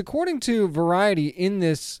according to Variety in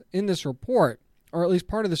this report, or at least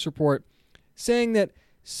part of this report, saying that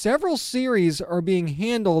several series are being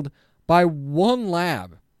handled by one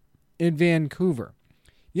lab in Vancouver.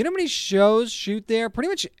 You know how many shows shoot there? Pretty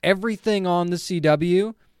much everything on the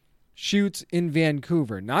CW shoots in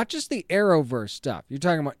Vancouver. Not just the Arrowverse stuff. You're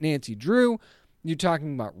talking about Nancy Drew. You're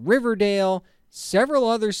talking about Riverdale. Several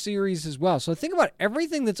other series as well. So think about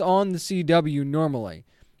everything that's on the CW normally.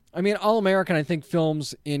 I mean, All American, I think,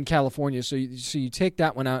 films in California. So you take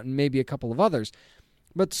that one out and maybe a couple of others.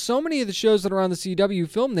 But so many of the shows that are on the CW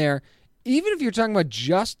film there, even if you're talking about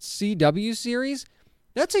just CW series,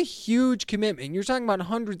 that's a huge commitment. You're talking about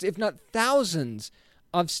hundreds, if not thousands,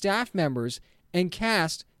 of staff members and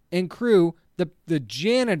cast and crew, the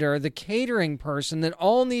janitor, the catering person that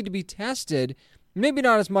all need to be tested. Maybe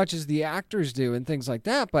not as much as the actors do and things like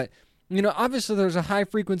that, but, you know, obviously there's a high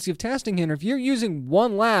frequency of testing here. If you're using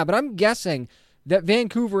one lab, and I'm guessing that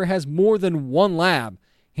Vancouver has more than one lab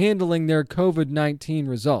handling their COVID-19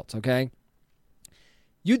 results, okay?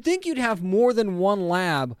 You'd think you'd have more than one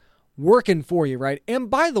lab working for you, right? And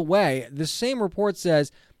by the way, the same report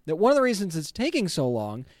says that one of the reasons it's taking so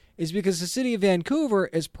long is because the city of Vancouver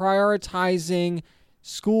is prioritizing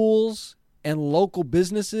schools and local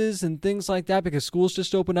businesses and things like that, because schools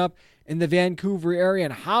just open up in the Vancouver area,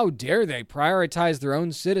 and how dare they prioritize their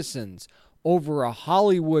own citizens over a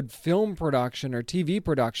Hollywood film production or TV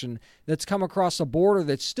production that's come across a border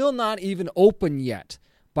that's still not even open yet,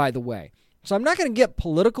 by the way. So I'm not going to get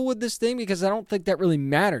political with this thing because I don't think that really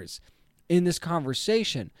matters in this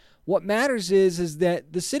conversation. What matters is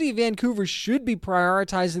that the city of Vancouver should be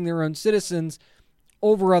prioritizing their own citizens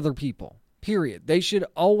over other people. Period. They should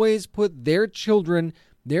always put their children,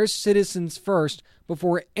 their citizens first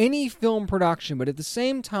before any film production. But at the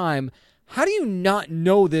same time, how do you not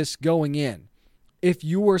know this going in? If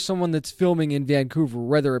you are someone that's filming in Vancouver,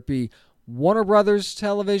 whether it be Warner Brothers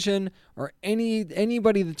Television or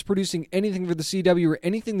anybody that's producing anything for the CW or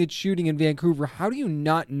anything that's shooting in Vancouver, how do you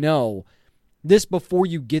not know this before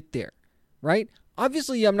you get there, right?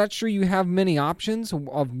 Obviously, I'm not sure you have many options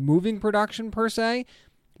of moving production per se,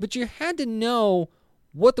 but you had to know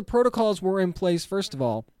what the protocols were in place, first of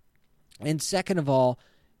all. And second of all,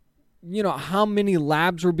 you know, how many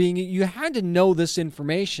labs were being... You had to know this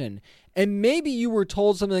information. And maybe you were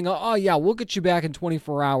told something, oh, yeah, we'll get you back in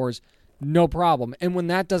 24 hours, no problem. And when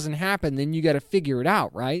that doesn't happen, then you got to figure it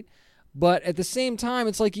out, right? But at the same time,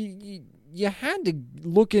 it's like you had to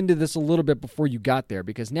look into this a little bit before you got there,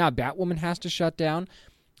 because now Batwoman has to shut down.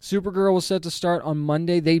 Supergirl was set to start on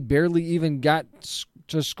Monday. They barely even got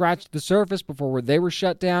to scratch the surface before they were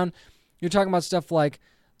shut down. You're talking about stuff like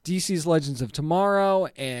DC's Legends of Tomorrow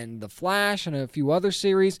and The Flash and a few other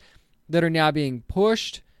series that are now being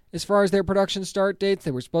pushed as far as their production start dates.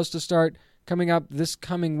 They were supposed to start coming up this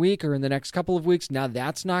coming week or in the next couple of weeks. Now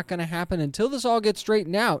that's not going to happen until this all gets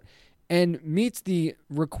straightened out and meets the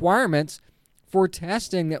requirements for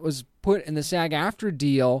testing that was put in the SAG-AFTRA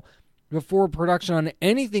deal before production on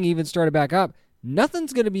anything even started back up,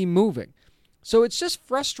 nothing's going to be moving. So it's just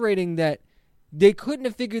frustrating that they couldn't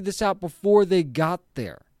have figured this out before they got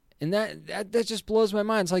there. And that just blows my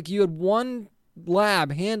mind. It's like you had one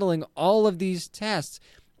lab handling all of these tests.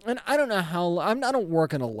 And I don't know how, I don't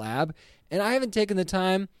work in a lab, and I haven't taken the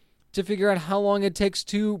time to figure out how long it takes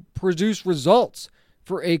to produce results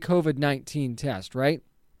for a COVID-19 test, right?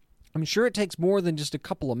 I'm sure it takes more than just a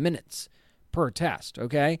couple of minutes per test,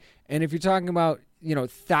 okay? And if you're talking about,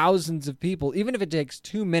 thousands of people, even if it takes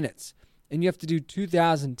 2 minutes and you have to do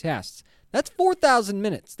 2,000 tests, that's 4,000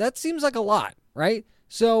 minutes. That seems like a lot, right?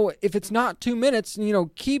 So if it's not 2 minutes,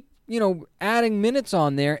 keep, adding minutes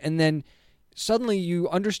on there, and then suddenly you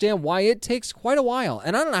understand why it takes quite a while.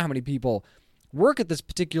 And I don't know how many people work at this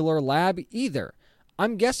particular lab either.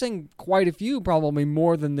 I'm guessing quite a few, probably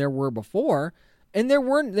more than there were before. And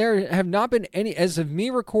there have not been any, as of me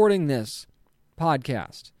recording this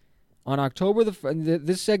podcast on October,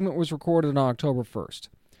 this segment was recorded on October 1st.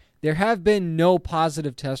 There have been no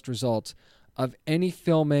positive test results of any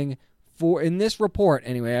filming in this report,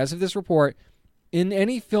 anyway, as of this report, in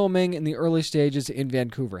any filming in the early stages in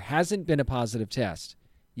Vancouver. Hasn't been a positive test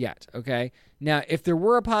yet, okay? Now, if there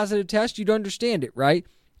were a positive test, you'd understand it, right?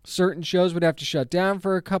 Certain shows would have to shut down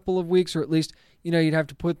for a couple of weeks, or at least, you'd have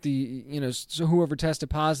to put the, so whoever tested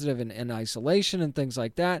positive in isolation and things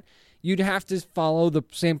like that. You'd have to follow the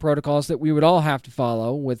same protocols that we would all have to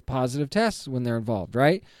follow with positive tests when they're involved,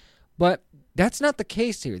 right? But that's not the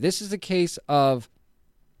case here. This is a case of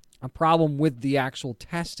a problem with the actual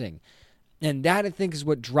testing. And that, I think, is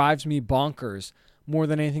what drives me bonkers more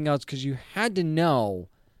than anything else, because you had to know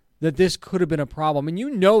that this could have been a problem. And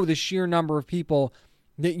the sheer number of people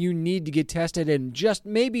that you need to get tested, and just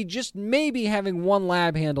maybe having one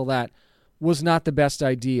lab handle that was not the best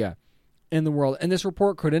idea in the world. And this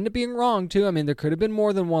report could end up being wrong, too. I mean, there could have been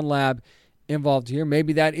more than one lab involved here.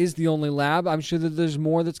 Maybe that is the only lab. I'm sure that there's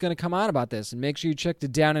more that's going to come out about this. And make sure you check the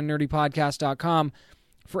downandnerdypodcast.com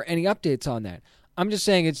for any updates on that. I'm just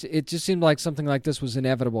saying it just seemed like something like this was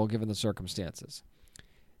inevitable given the circumstances.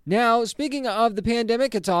 Now, speaking of the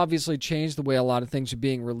pandemic, it's obviously changed the way a lot of things are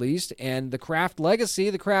being released, and the Craft legacy,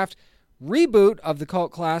 the Craft reboot of the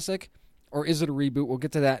cult classic, or is it a reboot? We'll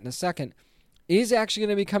get to that in a second, is actually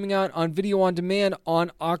going to be coming out on video on demand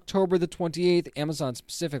on October the 28th. Amazon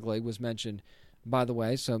specifically was mentioned, by the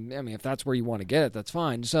way, so, if that's where you want to get it, that's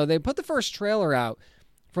fine. So they put the first trailer out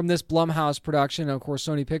from this Blumhouse production, and of course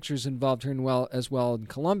Sony Pictures involved here as well in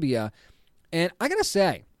Columbia. And I gotta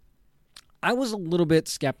say, I was a little bit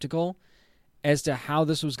skeptical as to how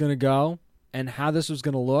this was going to go and how this was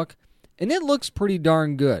going to look, and it looks pretty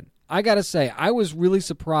darn good. I gotta say, I was really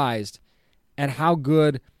surprised at how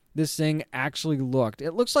good this thing actually looked.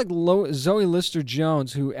 It looks like Zoe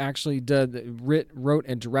Lister-Jones, who actually wrote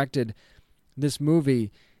and directed this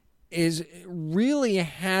movie, really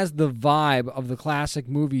has the vibe of the classic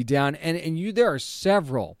movie down, and there are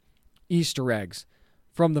several Easter eggs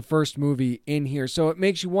from the first movie in here. So it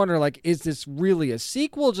makes you wonder, is this really a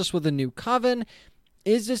sequel just with a new coven?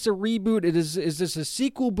 Is this a reboot? Is this a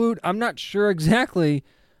sequel boot? I'm not sure exactly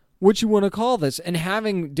what you want to call this. And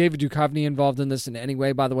having David Duchovny involved in this in any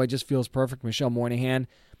way, by the way, just feels perfect. Michelle Monaghan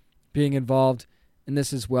being involved in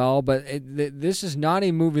this as well. But this is not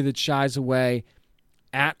a movie that shies away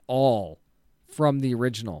at all from the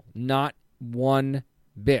original. Not one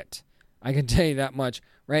bit. I can tell you that much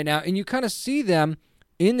right now. And you kind of see them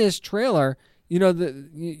in this trailer.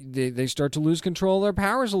 They start to lose control of their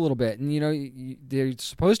powers a little bit. And, they're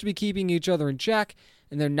supposed to be keeping each other in check,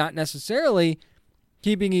 and they're not necessarily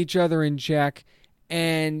keeping each other in check.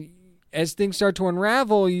 And as things start to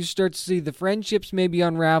unravel, you start to see the friendships maybe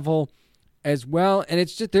unravel as well. And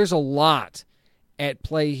it's just, there's a lot at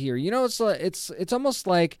play here. It's almost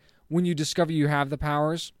like when you discover you have the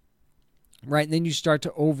powers, right? And then you start to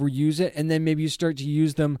overuse it, and then maybe you start to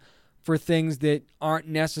use them for things that aren't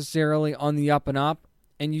necessarily on the up and up.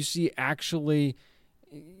 And you see actually,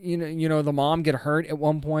 the mom get hurt at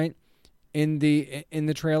one point in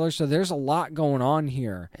the trailer. So there's a lot going on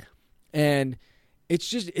here, and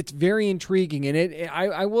it's very intriguing. And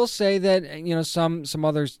I will say that, some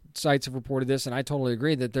other sites have reported this, and I totally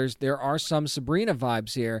agree that there are some Sabrina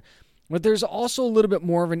vibes here, but there's also a little bit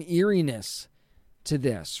more of an eeriness to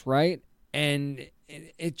this, right? And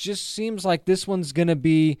it just seems like this one's going to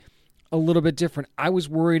be a little bit different. I was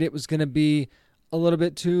worried it was going to be a little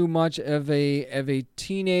bit too much of a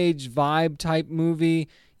teenage vibe type movie,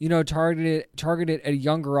 targeted at a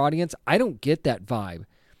younger audience. I don't get that vibe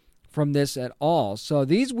from this at all. So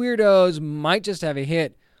these weirdos might just have a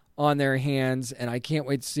hit on their hands, and I can't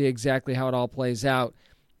wait to see exactly how it all plays out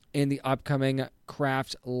in the upcoming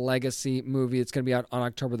Craft Legacy movie. It's going to be out on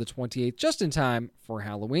October the 28th, just in time for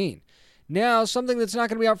Halloween. Now, something that's not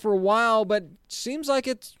going to be out for a while, but seems like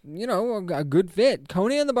it's, a good fit.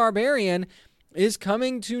 Conan the Barbarian is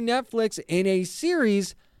coming to Netflix in a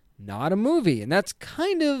series, not a movie. And that's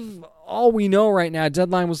kind of all we know right now.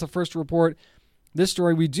 Deadline was the first to report this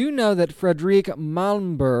story. We do know that Frederic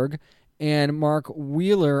Malmberg and Mark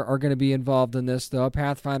Wheeler are going to be involved in this, though.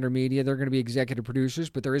 Pathfinder Media, they're going to be executive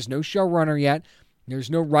producers, but there is no showrunner yet.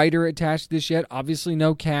 There's no writer attached to this yet. Obviously,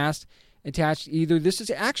 no cast attached either. This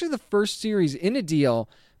is actually the first series in a deal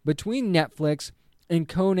between Netflix and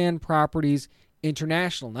Conan Properties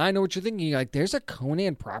International. Now, I know what you're thinking. You're like, there's a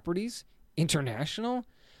Conan Properties International?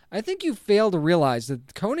 I think you fail to realize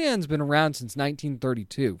that Conan's been around since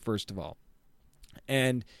 1932, first of all.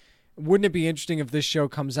 And wouldn't it be interesting if this show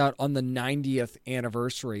comes out on the 90th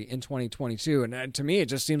anniversary in 2022? And to me, it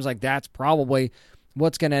just seems like that's probably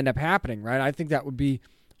what's going to end up happening, right? I think that would be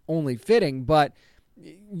only fitting, but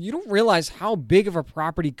you don't realize how big of a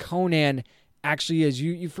property Conan actually is.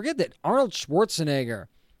 You forget that Arnold Schwarzenegger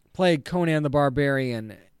played Conan the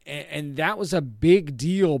Barbarian, and that was a big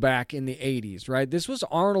deal back in the 80s, right? This was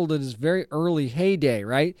Arnold in his very early heyday,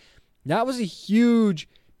 right? That was a huge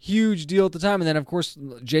deal at the time. And then, of course,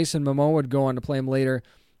 Jason Momoa would go on to play him later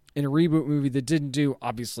in a reboot movie that didn't do,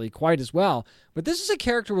 obviously, quite as well. But this is a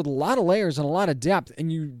character with a lot of layers and a lot of depth,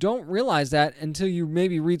 and you don't realize that until you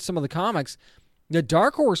maybe read some of the comics that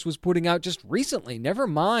Dark Horse was putting out just recently, never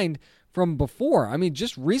mind from before. I mean,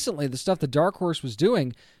 just recently, the stuff that Dark Horse was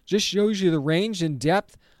doing just shows you the range and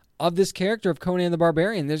depth of this character of Conan the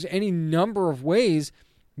Barbarian. There's any number of ways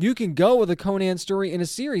you can go with a Conan story in a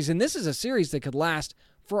series, and this is a series that could last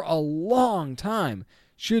for a long time,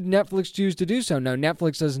 should Netflix choose to do so. Now,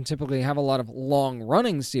 Netflix doesn't typically have a lot of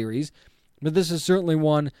long-running series, but this is certainly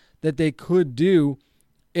one that they could do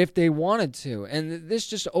if they wanted to. And this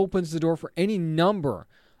just opens the door for any number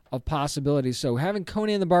of possibilities. So having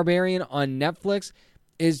Conan the Barbarian on Netflix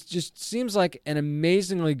just seems like an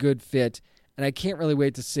amazingly good fit, and I can't really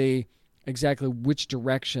wait to see exactly which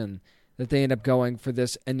direction that they end up going for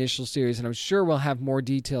this initial series. And I'm sure we'll have more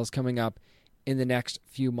details coming up in the next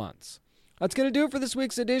few months. That's going to do it for this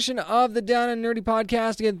week's edition of the Down and Nerdy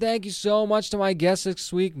Podcast. Again, thank you so much to my guest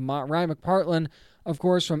this week, Ryan McPartlin, of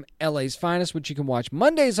course, from LA's Finest, which you can watch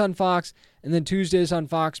Mondays on Fox and then Tuesdays on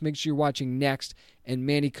Fox. Make sure you're watching Next. And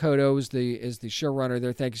Manny Coto is the showrunner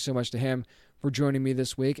there. Thank you so much to him for joining me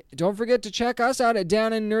this week. Don't forget to check us out at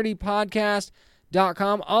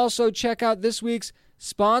downandnerdypodcast.com. Also, check out this week's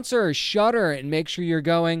sponsor, Shudder, and make sure you're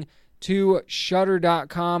going to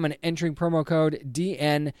Shudder.com and entering promo code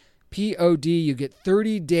DNPOD. You get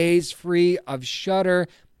 30 days free of Shudder.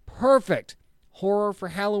 Perfect horror for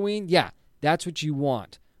Halloween. Yeah, that's what you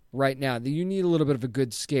want right now. You need a little bit of a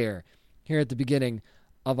good scare here at the beginning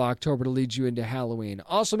of October to lead you into Halloween.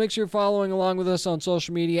 Also, make sure you're following along with us on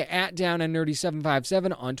social media at Down and Nerdy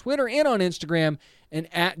 757 on Twitter and on Instagram,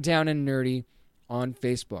 and at Down and Nerdy on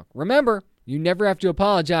Facebook. Remember, you never have to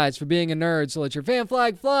apologize for being a nerd, so let your fan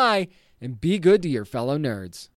flag fly and be good to your fellow nerds.